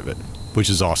inside of it, which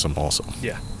is awesome also.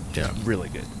 Yeah, really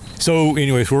good. So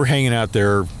anyways, we're hanging out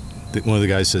there. One of the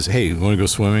guys says, hey, you want to go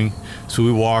swimming? So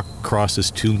we walk across this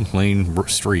 2-lane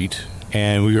street,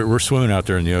 and we're swimming out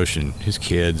there in the ocean. His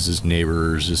kids, his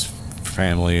neighbors, his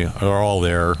family are all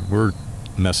there. We're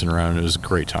messing around. It was a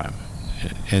great time.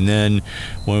 And then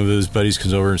one of his buddies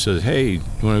comes over and says, hey, you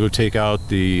want to go take out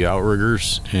the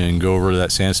outriggers and go over to that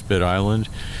Sandspit Island?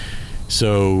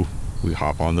 So we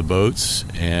hop on the boats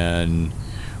and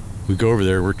we go over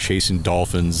there. We're chasing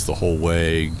dolphins the whole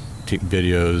way, taking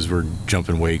videos. We're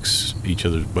jumping wakes, each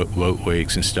other's boat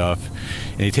wakes and stuff.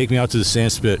 And they take me out to the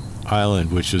Sandspit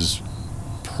Island, which is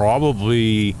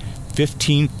probably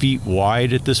 15 feet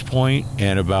wide at this point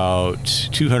and about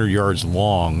 200 yards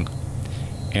long.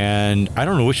 And I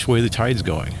don't know which way the tide's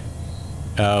going.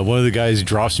 One of the guys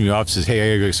drops me off and says, "Hey, I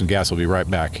gotta go get some gas. I'll be right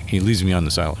back." He leaves me on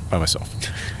this island by myself.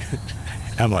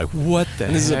 I'm like, what the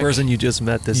heck? This is a person you just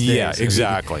met this day. Yeah, so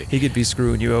exactly. He could be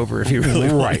screwing you over if he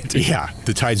really wanted to. Yeah,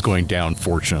 the tide's going down,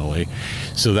 fortunately.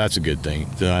 So that's a good thing.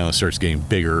 The island starts getting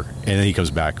bigger, and then he comes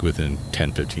back within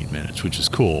 10, 15 minutes, which is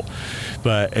cool.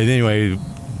 But anyway,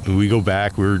 we go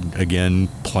back. We're, again,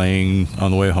 playing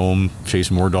on the way home,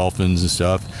 chasing more dolphins and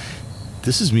stuff.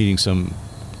 This is meeting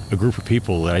a group of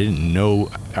people that I didn't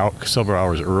know several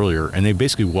hours earlier, and they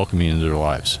basically welcomed me into their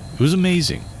lives. It was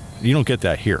amazing. You don't get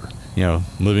that here. You know,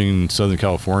 living in Southern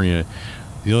California,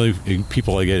 the only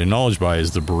people I get acknowledged by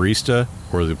is the barista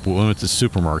or the woman at the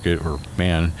supermarket or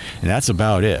man, and that's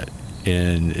about it.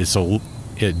 And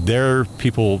there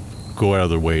people go out of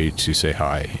their way to say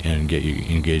hi and get you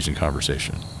engaged in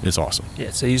conversation. It's awesome.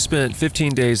 Yeah, so you spent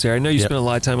 15 days there. I know you spent a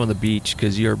lot of time on the beach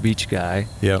because you're a beach guy.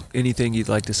 Yeah. Anything you'd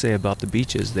like to say about the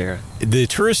beaches there? The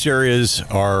tourist areas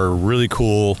are really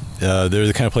cool. They're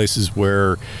the kind of places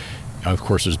where, of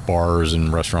course, there's bars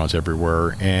and restaurants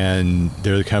everywhere, and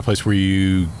they're the kind of place where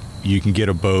you can get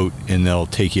a boat and they'll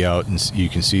take you out and you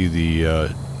can see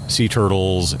the sea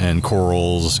turtles and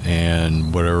corals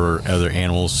and whatever other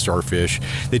animals, starfish.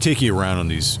 They take you around on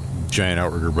these giant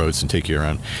outrigger boats and take you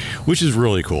around, which is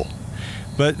really cool.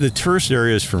 But the tourist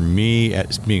areas for me,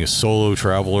 as being a solo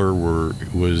traveler,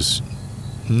 was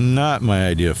not my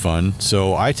idea of fun.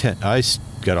 So I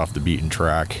got off the beaten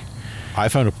track. I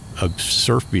found a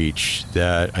surf beach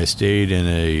that I stayed in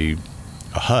a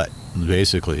hut,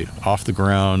 basically off the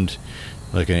ground,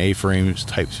 like an A-frame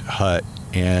type hut.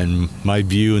 And my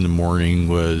view in the morning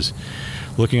was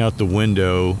looking out the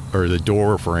window or the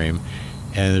door frame,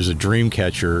 and there's a dream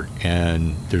catcher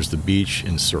and there's the beach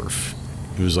and surf.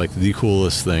 It was like the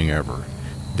coolest thing ever.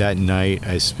 That night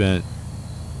I spent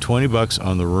 $20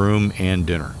 on the room and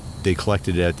dinner. They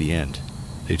collected it at the end.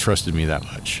 They trusted me that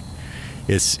much.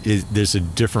 There's a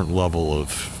different level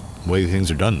of way things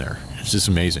are done there. It's just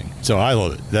amazing. So I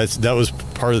love it. That was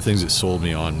part of the things that sold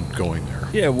me on going there.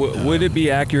 Yeah, would it be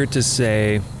accurate to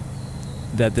say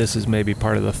that this is maybe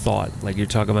part of the thought? Like you're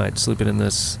talking about sleeping in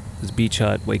this beach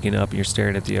hut, waking up and you're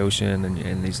staring at the ocean,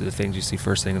 and these are the things you see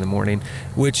first thing in the morning,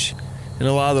 which in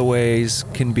a lot of the ways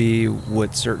can be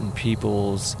what certain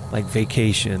people's like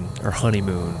vacation or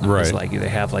honeymoon is like. They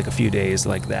have like a few days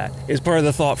like that. Is part of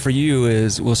the thought for you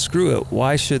is, well, screw it.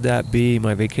 Why should that be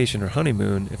my vacation or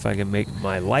honeymoon if I can make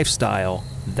my lifestyle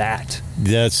that?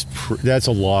 That's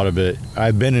a lot of it.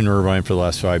 I've been in Irvine for the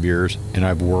last 5 years, and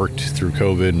I've worked through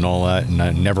COVID and all that, and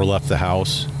I never left the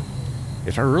house.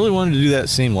 If I really wanted to do that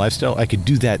same lifestyle, I could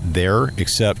do that there,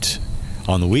 except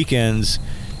on the weekends,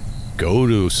 go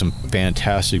to some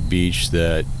fantastic beach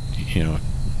that, you know,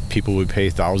 people would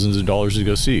pay thousands of dollars to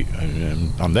go see. I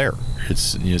mean, I'm there.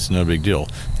 It's no big deal.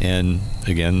 And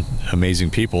again,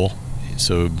 amazing people.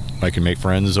 So I can make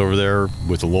friends over there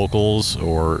with the locals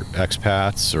or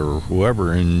expats or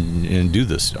whoever and do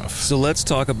this stuff. So let's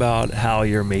talk about how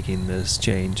you're making this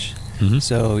change. Mm-hmm.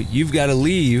 So you've got to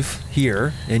leave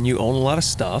here and you own a lot of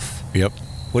stuff. Yep.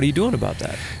 What are you doing about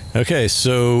that? Okay,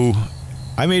 so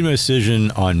I made my decision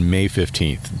on May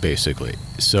 15th, basically.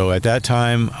 So at that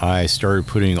time, I started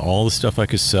putting all the stuff I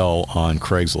could sell on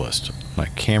Craigslist. My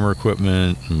camera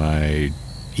equipment, my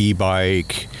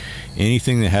e-bike,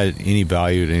 anything that had any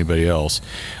value to anybody else,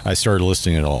 I started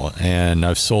listing it all. And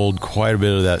I've sold quite a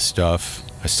bit of that stuff.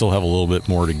 I still have a little bit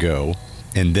more to go.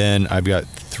 And then I've got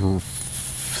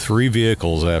three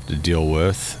vehicles I have to deal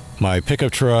with. My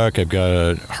pickup truck, I've got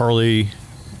a Harley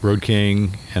Road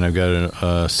King, and I've got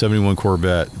a 71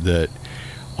 Corvette that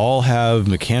all have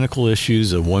mechanical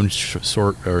issues of one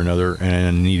sort or another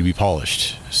and need to be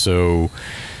polished. So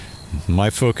my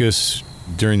focus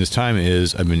during this time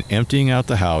is I've been emptying out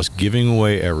the house, giving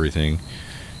away everything,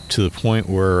 to the point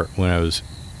where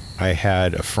I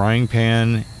had a frying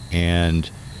pan and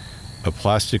a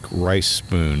plastic rice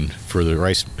spoon for the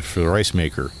rice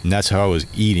maker, and that's how I was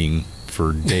eating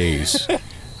for days.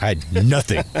 I had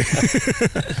nothing.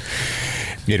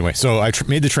 Anyway, so I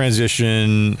made the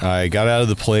transition. I got out of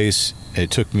the place.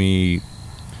 It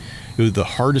was the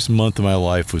hardest month of my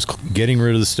life, was getting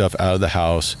rid of the stuff out of the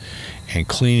house and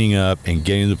cleaning up and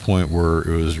getting to the point where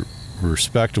it was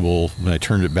respectable when I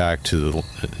turned it back to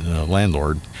the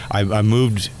landlord. I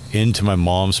moved into my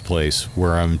mom's place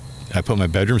where I'm I put my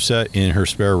bedroom set in her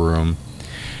spare room.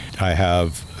 I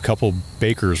have a couple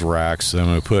baker's racks that I'm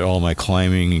going to put all my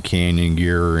climbing and canyon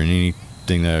gear and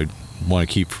anything that I want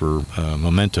to keep for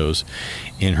mementos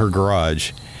in her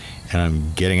garage, and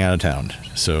I'm getting out of town.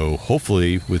 So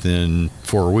hopefully within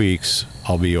 4 weeks,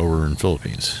 I'll be over in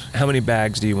Philippines. How many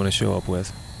bags do you want to show up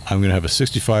with? I'm going to have a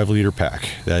 65-liter pack.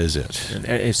 That is it.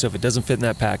 And so if it doesn't fit in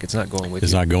that pack, it's not going with you?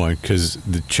 It's not going, because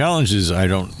the challenge is I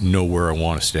don't know where I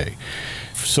want to stay.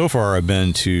 So far, I've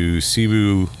been to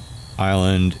Cebu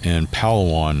Island and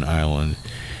Palawan Island.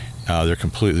 They're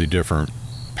completely different.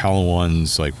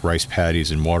 Palawan's like rice paddies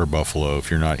and water buffalo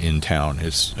if you're not in town.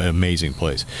 It's an amazing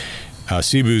place.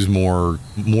 Cebu's more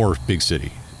big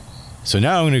city. So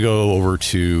now I'm going to go over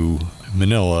to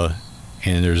Manila,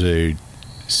 and there's a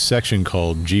section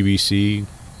called GBC.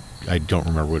 I don't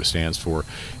remember what it stands for.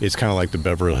 It's kind of like the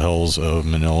Beverly Hills of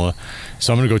Manila.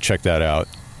 So I'm going to go check that out.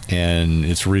 And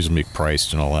it's reasonably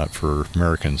priced and all that for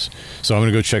Americans. So I'm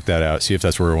going to go check that out, see if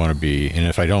that's where I want to be. And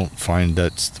if I don't find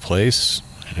that's the place,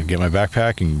 I'll get my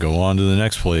backpack and go on to the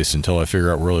next place until I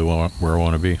figure out really where I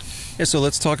want to be. Yeah, so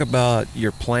let's talk about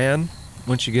your plan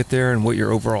once you get there and what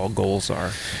your overall goals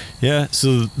are. Yeah,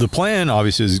 so the plan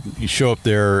obviously is you show up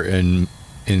there in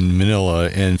Manila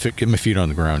and get my feet on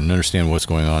the ground and understand what's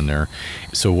going on there.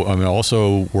 So I'm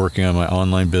also working on my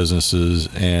online businesses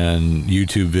and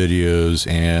YouTube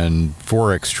videos and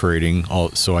Forex trading.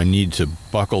 So I need to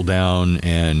buckle down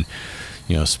and,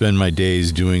 spend my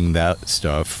days doing that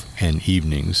stuff and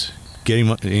evenings. Getting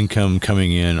my income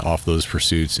coming in off those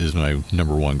pursuits is my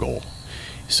number one goal.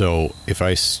 So if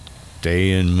I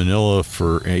stay in Manila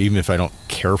even if I don't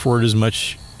care for it as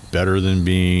much, better than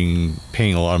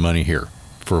paying a lot of money here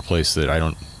for a place that I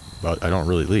don't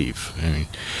really leave.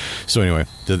 So anyway,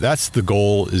 that's the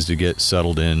goal, is to get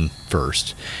settled in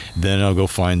first. Then I'll go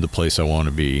find the place I want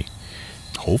to be.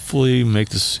 Hopefully make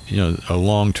this, a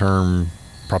long-term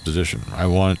proposition. I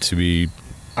don't want to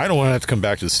have to come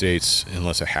back to the States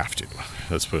unless I have to.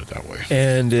 Let's put it that way.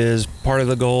 And is part of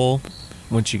the goal,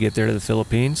 once you get there to the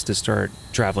Philippines, to start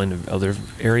traveling to other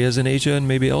areas in Asia and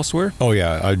maybe elsewhere? Oh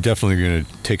yeah, I'm definitely going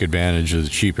to take advantage of the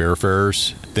cheap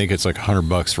airfares. I think it's like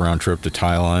 $100 round trip to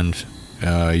Thailand.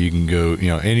 You can go,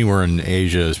 anywhere in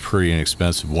Asia is pretty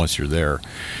inexpensive once you're there.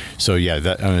 So yeah, I'm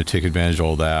going to take advantage of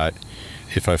all that.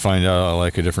 If I find out I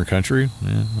like a different country,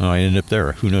 I end up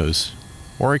there. Who knows?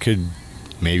 Or I could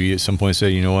maybe at some point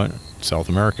say, you know what, South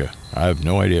America. I have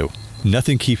no idea.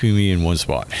 Nothing keeping me in one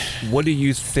spot. What do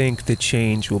you think the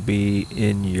change will be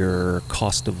in your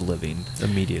cost of living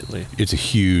immediately? It's a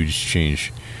huge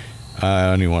change. I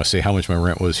don't even want to say how much my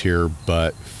rent was here,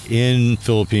 but in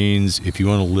Philippines, if you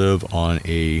want to live on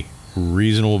a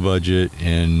reasonable budget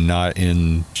and not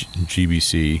in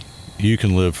GBC, you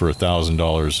can live for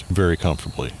 $1,000 very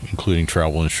comfortably, including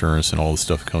travel insurance and all the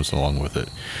stuff that comes along with it.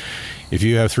 If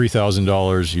you have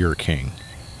 $3,000, you're a king.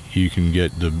 You can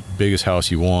get the biggest house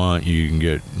you want. You can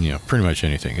get, pretty much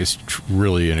anything. It's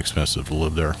really inexpensive to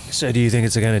live there. So do you think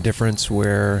it's a kind of difference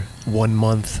where 1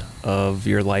 month of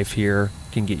your life here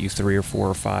can get you 3 or 4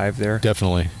 or 5 there?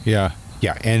 Definitely. Yeah.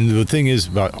 Yeah. And the thing is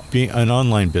about being an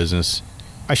online business,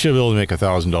 I should be able to make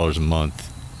 $1,000 a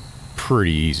month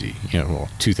pretty easy.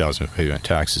 $2,000 to pay my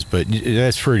taxes, but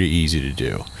that's pretty easy to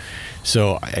do.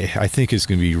 So I think it's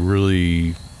going to be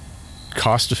really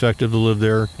cost effective to live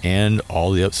there, and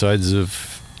all the upsides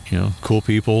of cool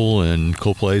people and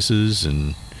cool places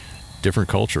and different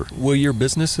culture. Will your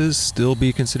businesses still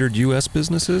be considered U.S.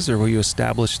 businesses, or will you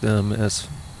establish them as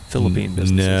Philippine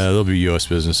businesses? No, they'll be U.S.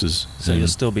 businesses. So you'll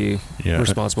still be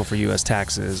responsible for U.S.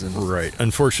 taxes. Right.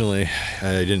 Unfortunately,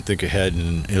 I didn't think ahead,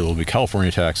 and it'll be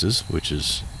California taxes, which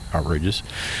is outrageous.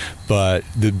 But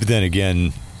then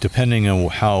again, depending on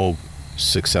how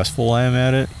successful I am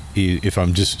at it, if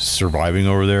I'm just surviving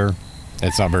over there,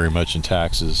 it's not very much in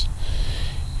taxes.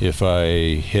 If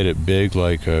I hit it big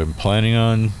like I'm planning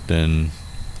on, then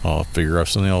I'll figure out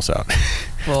something else out.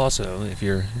 Well, also, if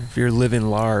you're living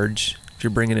large, if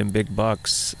you're bringing in big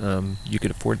bucks, you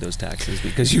could afford those taxes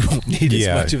because you won't need as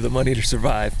much of the money to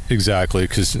survive. Exactly,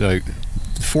 because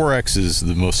Forex is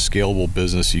the most scalable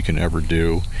business you can ever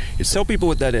do. Tell people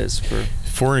what that is.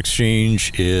 Foreign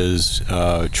exchange is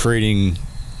trading,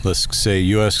 let's say,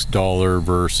 U.S. dollar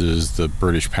versus the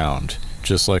British pound.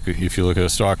 Just like if you look at a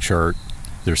stock chart,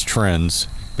 there's trends.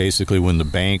 Basically, when the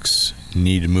banks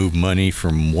need to move money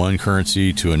from one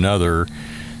currency to another,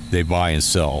 they buy and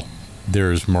sell.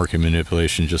 There's market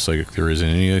manipulation just like there is in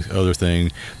any other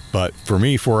thing. But for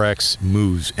me, Forex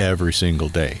moves every single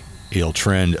day. It'll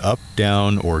trend up,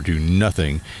 down, or do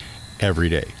nothing every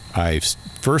day. I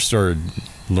first started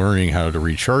learning how to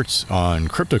read charts on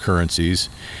cryptocurrencies,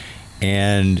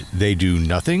 and they do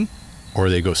nothing or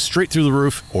they go straight through the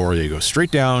roof, or they go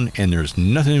straight down, and there's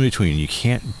nothing in between. You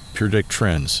can't predict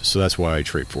trends, so that's why I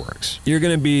trade Forex. You're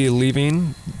going to be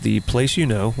leaving the place you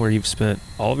know, where you've spent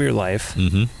all of your life.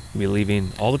 Mm-hmm. You'll be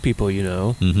leaving all the people you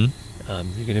know. Mm-hmm.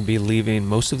 You're going to be leaving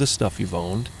most of the stuff you've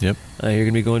owned. Yep. You're going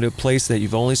to be going to a place that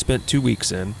you've only spent 2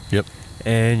 weeks in. Yep.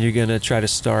 And you're going to try to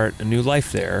start a new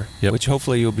life there, Yep. which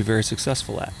hopefully you'll be very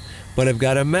successful at. But I've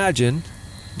got to imagine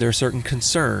there are certain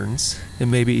concerns and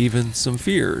maybe even some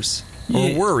fears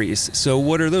or worries. So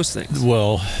what are those things?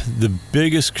 Well, the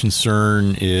biggest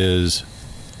concern is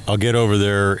I'll get over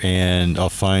there and I'll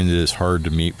find that it's hard to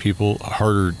meet people,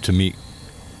 harder to make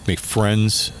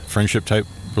friends, friendship type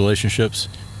relationships.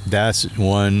 That's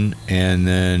one. And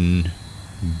then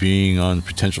being on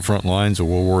potential front lines of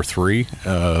World War III,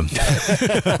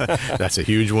 that's a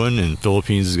huge one. And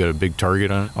Philippines has got a big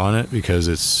target on it because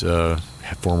it's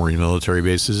former military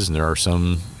bases, and there are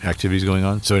some activities going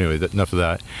on. So anyway, enough of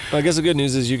that. Well, I guess the good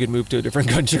news is you could move to a different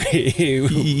country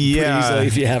pretty easily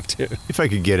if you have to. If I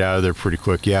could get out of there pretty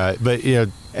quick, yeah. But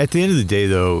at the end of the day,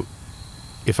 though,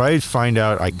 if I find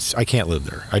out I can't live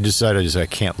there, I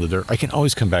can't live there, I can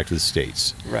always come back to the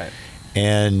States. Right.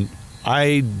 And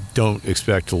I don't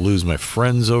expect to lose my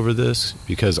friends over this,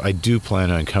 because I do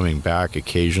plan on coming back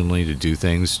occasionally to do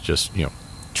things, just,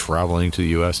 traveling to the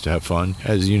U.S. to have fun.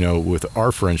 As you know, with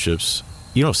our friendships,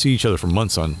 you don't see each other for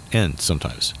months on end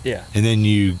sometimes. Yeah. And then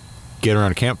you get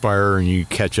around a campfire and you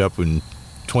catch up in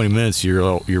 20 minutes,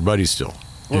 your buddies still.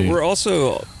 We're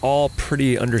also all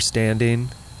pretty understanding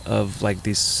of like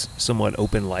these somewhat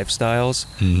open lifestyles,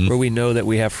 mm-hmm. where we know that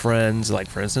we have friends, like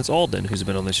for instance Alden, who's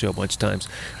been on the show a bunch of times,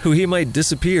 who he might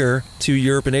disappear to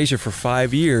Europe and Asia for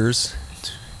 5 years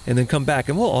and then come back,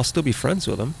 and we'll all still be friends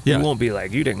with him. Yeah. We won't be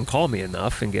like, you didn't call me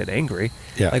enough, and get angry.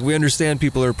 Yeah. Like, we understand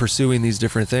people are pursuing these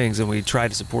different things, and we try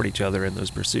to support each other in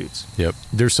those pursuits. Yep.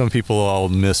 There's some people I'll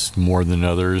miss more than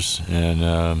others,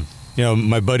 and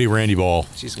my buddy Randy Ball.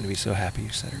 She's going to be so happy you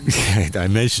said her. I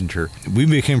mentioned her. We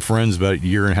became friends about a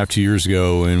year and a half, 2 years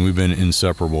ago, and we've been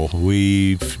inseparable.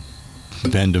 We've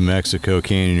been to Mexico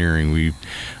canyoneering.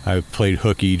 I played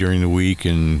hooky during the week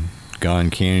and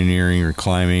gone canyoneering or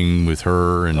climbing with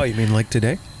her. And oh, you mean like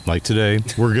today? Like today.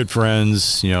 We're good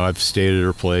friends. I've stayed at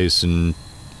her place, and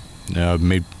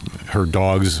made her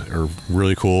dogs are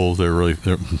really cool.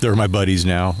 They're my buddies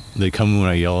now. They come when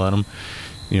I yell at them.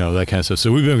 That kind of stuff.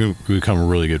 So we've become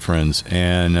really good friends,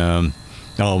 and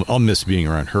I'll miss being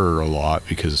around her a lot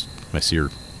because I see her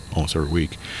almost every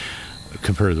week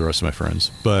compared to the rest of my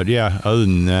friends. But yeah, other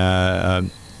than that,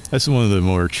 that's one of the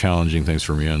more challenging things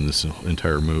for me on this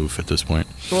entire move at this point.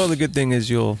 Well, the good thing is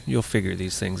you'll figure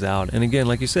these things out. And again,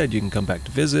 like you said, you can come back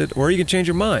to visit, or you can change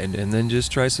your mind and then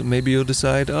just try some. Maybe you'll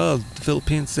decide, the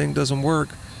Philippines thing doesn't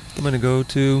work. I'm going to go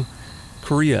to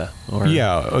Korea or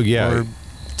or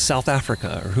South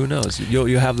Africa, or who knows.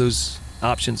 You'll have those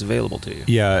options available to you.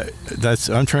 Yeah,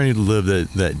 I'm trying to live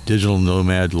that digital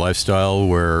nomad lifestyle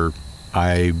where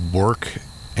I work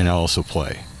and I also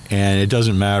play. And it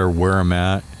doesn't matter where I'm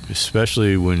at,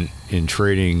 especially when in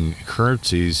trading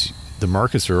currencies, the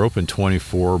markets are open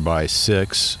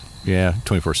 24/6. Yeah,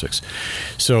 24/6.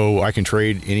 So I can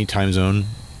trade any time zone.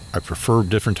 I prefer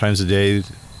different times of day.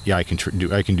 Yeah, I can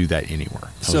do that anywhere.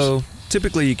 So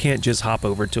typically you can't just hop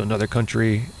over to another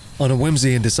country on a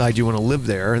whimsy and decide you want to live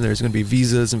there, and there's going to be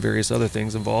visas and various other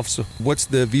things involved. So what's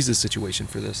the visa situation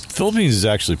for this? Philippines is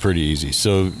actually pretty easy.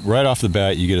 So right off the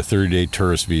bat, you get a 30-day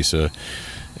tourist visa.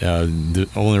 The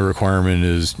only requirement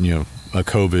is, a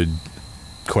COVID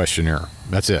questionnaire.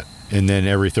 That's it. And then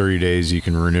every 30 days you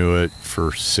can renew it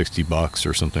for $60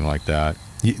 or something like that.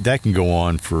 That can go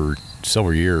on for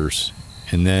several years.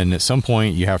 And then at some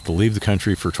point you have to leave the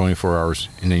country for 24 hours,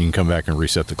 and then you can come back and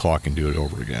reset the clock and do it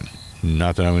over again.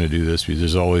 Not that I'm going to do this, because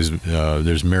there's always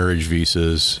there's marriage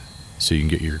visas, so you can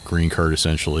get your green card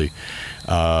essentially.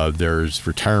 There's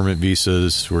retirement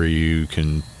visas where you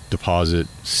can deposit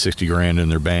 $60,000 in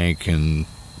their bank and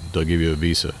they'll give you a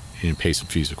visa and pay some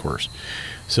fees, of course.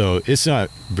 So it's not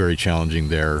very challenging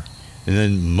there. And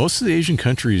then most of the Asian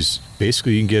countries,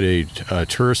 basically you can get a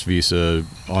tourist visa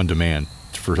on demand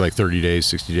for like 30 days,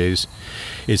 60 days.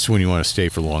 It's when you want to stay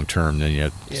for long term, then you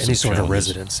have any sort of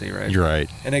residency, right? You're right.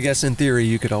 And I guess in theory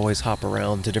you could always hop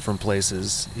around to different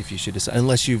places if you should decide,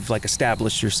 unless you've like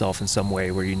established yourself in some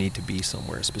way where you need to be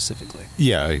somewhere specifically.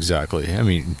 Yeah, exactly. I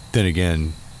mean, then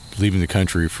again, leaving the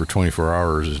country for 24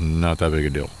 hours is not that big a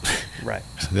deal. Right.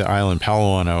 The island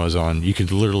Palawan I was on, you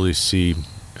could literally see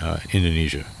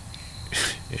Indonesia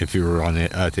if you were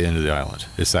at the end of the island.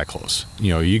 It's that close.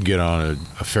 You get on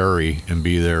a ferry and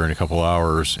be there in a couple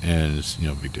hours, and it's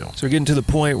big deal. So we're getting to the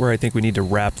point where I think we need to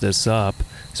wrap this up,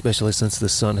 especially since the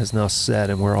sun has now set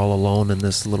and we're all alone in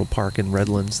this little park in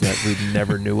Redlands that we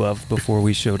never knew of before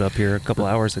we showed up here a couple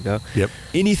hours ago. Yep.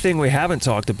 Anything we haven't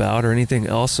talked about or anything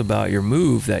else about your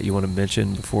move that you want to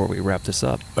mention before we wrap this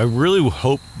up? I really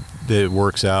hope that it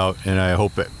works out, and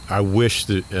I wish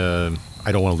that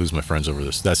I don't want to lose my friends over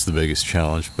this. That's the biggest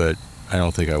challenge, but I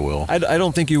don't think I will. I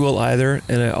don't think you will either,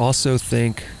 and I also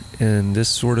think in this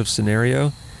sort of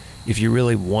scenario, if you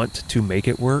really want to make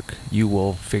it work, you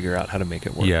will figure out how to make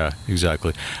it work. Yeah,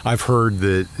 exactly. I've heard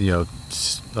that,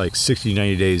 like 60,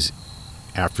 90 days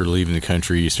after leaving the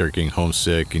country, you start getting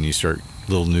homesick and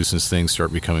little nuisance things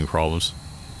start becoming problems.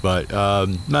 But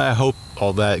I hope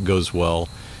all that goes well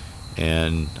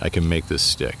and I can make this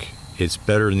stick. It's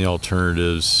better than the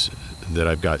alternatives that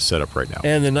I've got set up right now.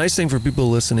 And the nice thing for people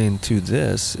listening to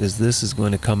this is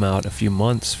going to come out a few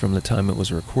months from the time it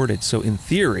was recorded. So in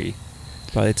theory,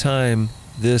 by the time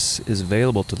this is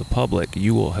available to the public,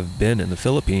 you will have been in the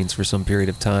Philippines for some period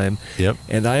of time. Yep.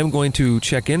 And I am going to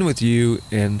check in with you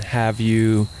and have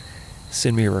you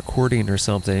send me a recording or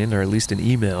something, or at least an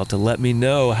email to let me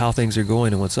know how things are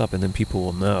going and what's up, and then people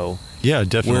will know. Yeah,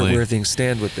 definitely. Where things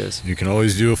stand with this. You can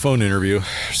always do a phone interview,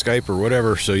 Skype or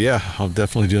whatever. So yeah, I'll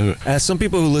definitely do it. As some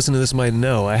people who listen to this might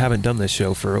know, I haven't done this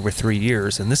show for over 3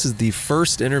 years, and this is the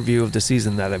first interview of the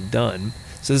season that I've done.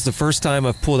 So this is the first time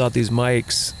I've pulled out these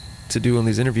mics to do on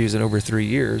these interviews in over 3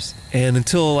 years. And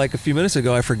until like a few minutes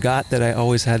ago, I forgot that I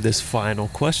always had this final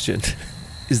question.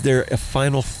 Is there a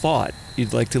final thought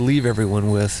you'd like to leave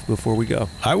everyone with before we go?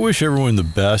 I wish everyone the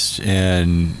best,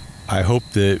 and I hope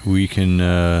that we can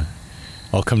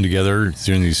all come together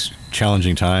during these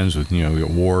challenging times with, we got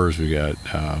wars, we got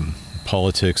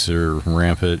politics that are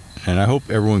rampant, and I hope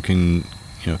everyone can,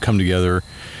 come together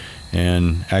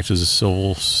and act as a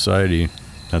civil society.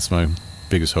 That's my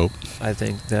biggest hope. I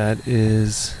think that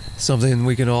is something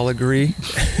we can all agree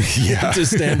to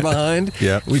stand behind.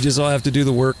 Yeah. We just all have to do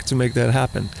the work to make that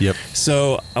happen. Yep.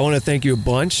 So I want to thank you a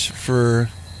bunch for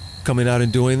coming out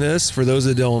and doing this. For those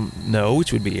that don't know,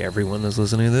 which would be everyone that's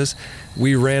listening to this,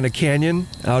 we ran a canyon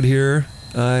out here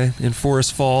in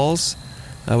Forest Falls,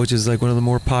 which is like one of the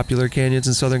more popular canyons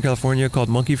in Southern California, called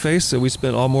Monkey Face. So we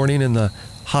spent all morning in the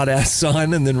hot-ass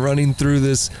sun and then running through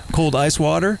this cold ice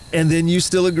water. And then you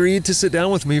still agreed to sit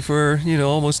down with me for,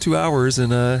 almost 2 hours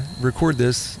and record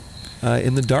this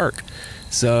in the dark.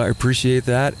 So I appreciate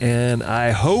that. And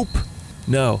I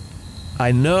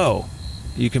know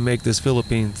you can make this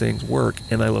Philippine thing work.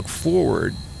 And I look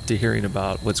forward to hearing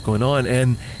about what's going on.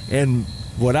 And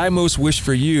what I most wish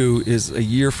for you is a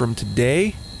year from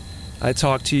today, I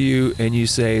talk to you and you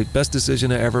say, best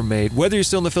decision I ever made, whether you're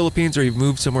still in the Philippines or you've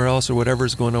moved somewhere else or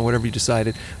whatever's going on, whatever you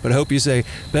decided. But I hope you say,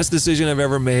 best decision I've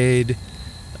ever made,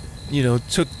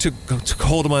 took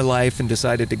hold of my life and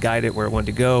decided to guide it where it wanted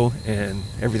to go, and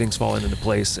everything's fallen into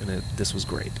place, and this was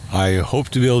great. I hope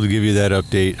to be able to give you that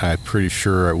update. I'm pretty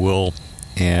sure I will.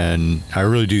 And I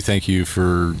really do thank you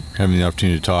for having the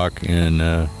opportunity to talk, and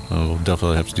we'll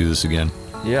definitely have to do this again.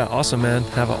 Yeah, awesome, man.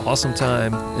 Have an awesome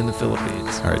time in the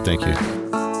Philippines. All right, thank you.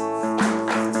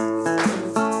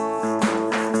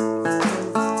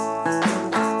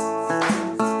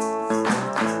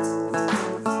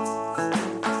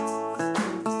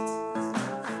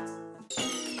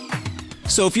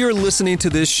 So if you're listening to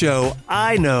this show,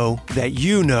 I know that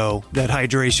you know that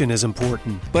hydration is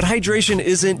important. But hydration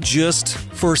isn't just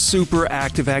for super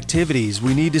active activities.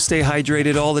 We need to stay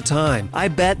hydrated all the time. I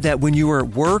bet that when you are at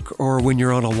work or when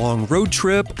you're on a long road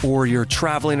trip or you're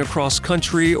traveling across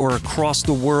country or across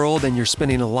the world and you're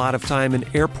spending a lot of time in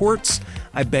airports,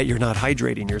 I bet you're not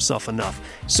hydrating yourself enough.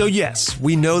 So yes,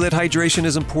 we know that hydration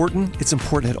is important. It's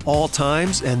important at all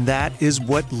times, and that is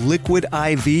what Liquid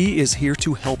IV is here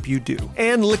to help you do.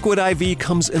 And Liquid IV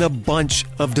comes in a bunch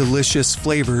of delicious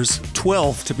flavors,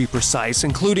 12 to be precise,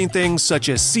 including things such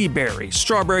as sea berry,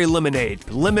 strawberry lemonade,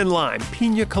 lemon lime,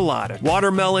 pina colada,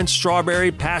 watermelon,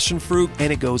 strawberry, passion fruit,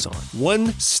 and it goes on.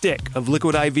 One stick of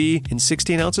Liquid IV in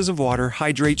 16 ounces of water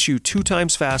hydrates you 2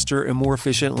 times faster and more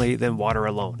efficiently than water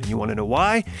alone. And you want to know why?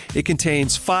 It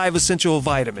contains 5 essential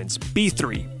vitamins: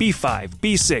 B3, B5,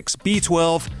 B6,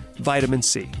 B12, vitamin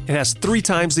C. It has 3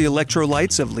 times the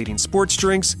electrolytes of leading sports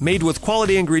drinks, made with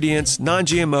quality ingredients,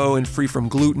 non-GMO, and free from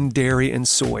gluten, dairy, and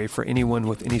soy for anyone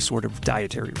with any sort of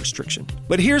dietary restriction.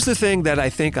 But here's the thing that I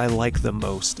think I like the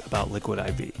most about Liquid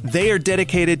IV. They are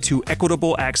dedicated to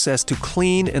equitable access to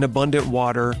clean and abundant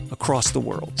water across the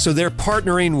world. So they're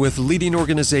partnering with leading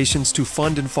organizations to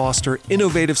fund and foster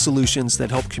innovative solutions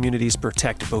that help communities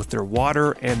protect both their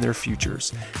water and their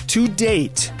futures. To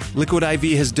date, Liquid IV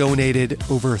has donated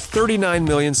over 39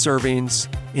 million servings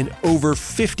in over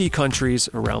 50 countries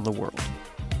around the world.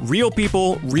 Real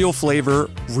people, real flavor,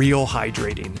 real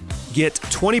hydrating. Get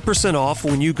 20% off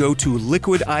when you go to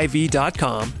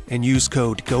liquidiv.com and use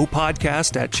code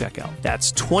GOPODCAST at checkout.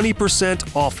 That's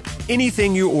 20% off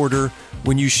anything you order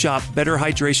when you shop Better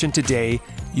Hydration today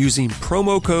using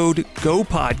promo code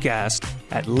GOPODCAST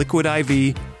at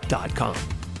liquidiv.com.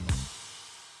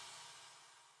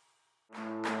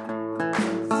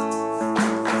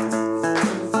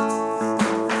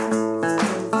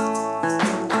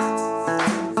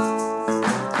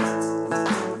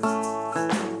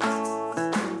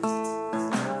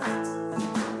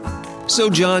 So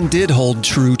John did hold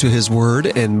true to his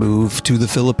word and move to the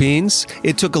Philippines.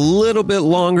 It took a little bit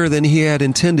longer than he had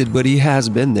intended, but he has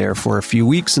been there for a few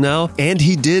weeks now, and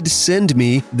he did send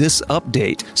me this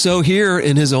update. So here,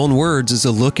 in his own words, is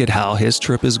a look at how his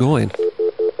trip is going.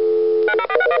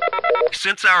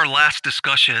 Since our last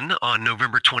discussion on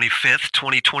November 25th,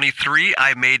 2023,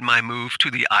 I made my move to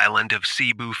the island of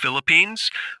Cebu, Philippines,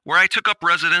 where I took up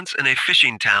residence in a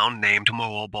fishing town named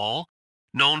Moalboal,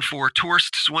 known for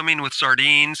tourists swimming with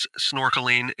sardines,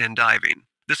 snorkeling, and diving.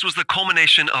 This was the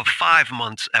culmination of 5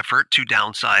 months' effort to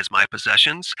downsize my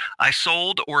possessions. I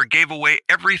sold or gave away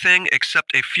everything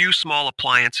except a few small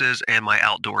appliances and my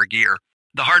outdoor gear.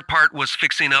 The hard part was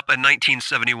fixing up a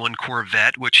 1971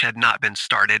 Corvette, which had not been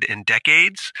started in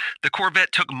decades. The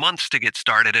Corvette took months to get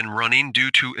started and running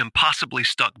due to impossibly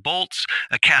stuck bolts,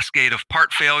 a cascade of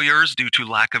part failures due to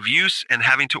lack of use, and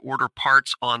having to order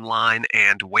parts online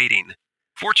and waiting.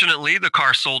 Fortunately, the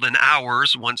car sold in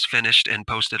hours once finished and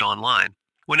posted online.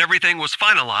 When everything was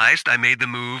finalized, I made the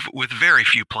move with very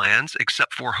few plans,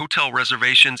 except for hotel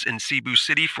reservations in Cebu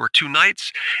City for 2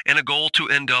 nights and a goal to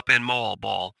end up in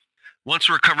Moalboal. Once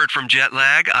recovered from jet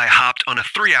lag, I hopped on a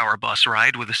 3-hour bus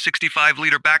ride with a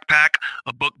 65-liter backpack,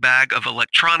 a book bag of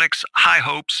electronics, high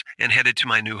hopes, and headed to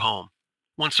my new home.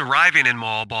 Once arriving in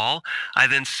Moalboal, I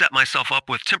then set myself up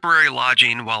with temporary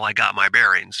lodging while I got my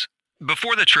bearings.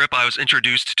 Before the trip, I was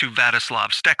introduced to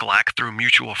Vladislav Steklak through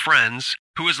mutual friends,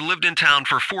 who has lived in town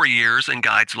for 4 years and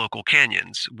guides local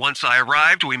canyons. Once I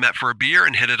arrived, we met for a beer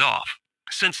and hit it off.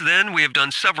 Since then, we have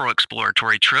done several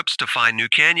exploratory trips to find new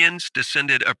canyons,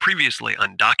 descended a previously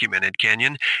undocumented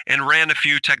canyon, and ran a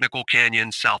few technical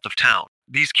canyons south of town.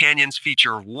 These canyons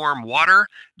feature warm water,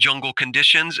 jungle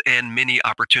conditions, and many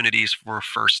opportunities for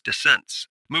first descents.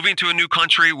 Moving to a new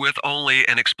country with only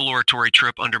an exploratory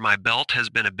trip under my belt has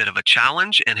been a bit of a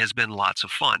challenge and has been lots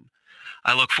of fun.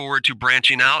 I look forward to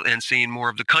branching out and seeing more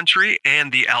of the country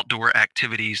and the outdoor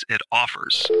activities it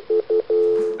offers.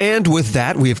 And with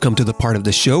that, we have come to the part of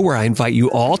the show where I invite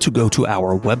you all to go to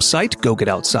our website,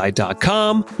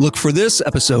 gogetoutside.com. Look for this,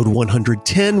 episode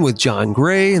 110 with John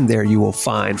Gray, and there you will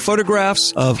find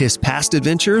photographs of his past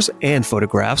adventures and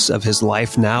photographs of his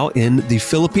life now in the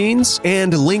Philippines,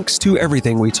 and links to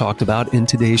everything we talked about in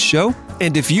today's show.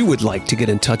 And if you would like to get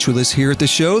in touch with us here at the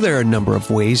show, there are a number of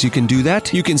ways you can do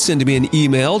that. You can send me an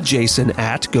email,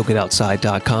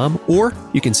 jason@gogetoutside.com, or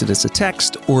you can send us a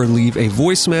text or leave a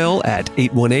voicemail at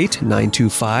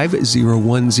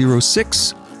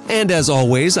 818-925-0106. And as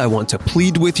always, I want to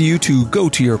plead with you to go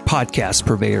to your podcast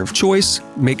purveyor of choice.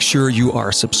 Make sure you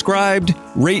are subscribed,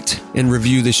 rate, and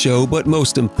review the show, but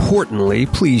most importantly,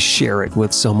 please share it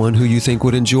with someone who you think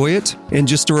would enjoy it. And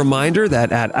just a reminder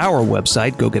that at our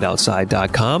website,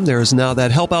 gogetoutside.com, there is now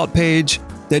that help out page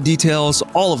that details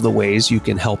all of the ways you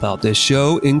can help out this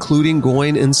show, including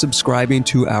going and subscribing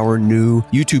to our new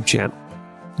YouTube channel.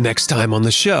 Next time on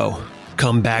the show,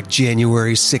 come back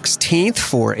January 16th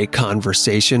for a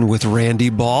conversation with Randy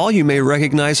Ball. You may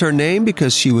recognize her name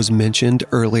because she was mentioned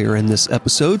earlier in this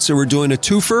episode. So we're doing a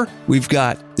twofer. We've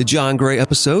got the John Gray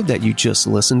episode that you just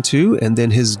listened to, and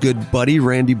then his good buddy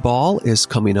Randy Ball is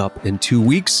coming up in 2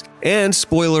 weeks. And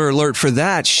spoiler alert for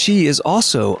that, she is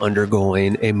also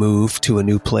undergoing a move to a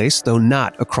new place, though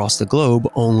not across the globe,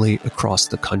 only across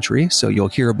the country. So you'll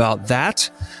hear about that.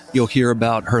 You'll hear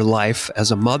about her life as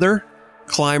a mother,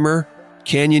 climber,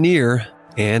 canyoneer,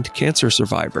 and cancer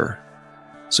survivor.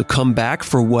 So come back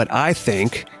for what I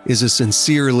think is a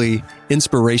sincerely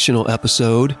inspirational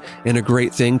episode and a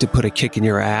great thing to put a kick in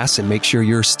your ass and make sure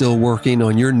you're still working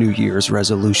on your New Year's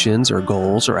resolutions or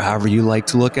goals or however you like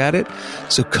to look at it.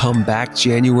 So come back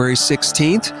January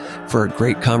 16th for a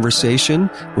great conversation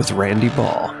with Randy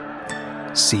Ball.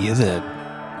 See you then.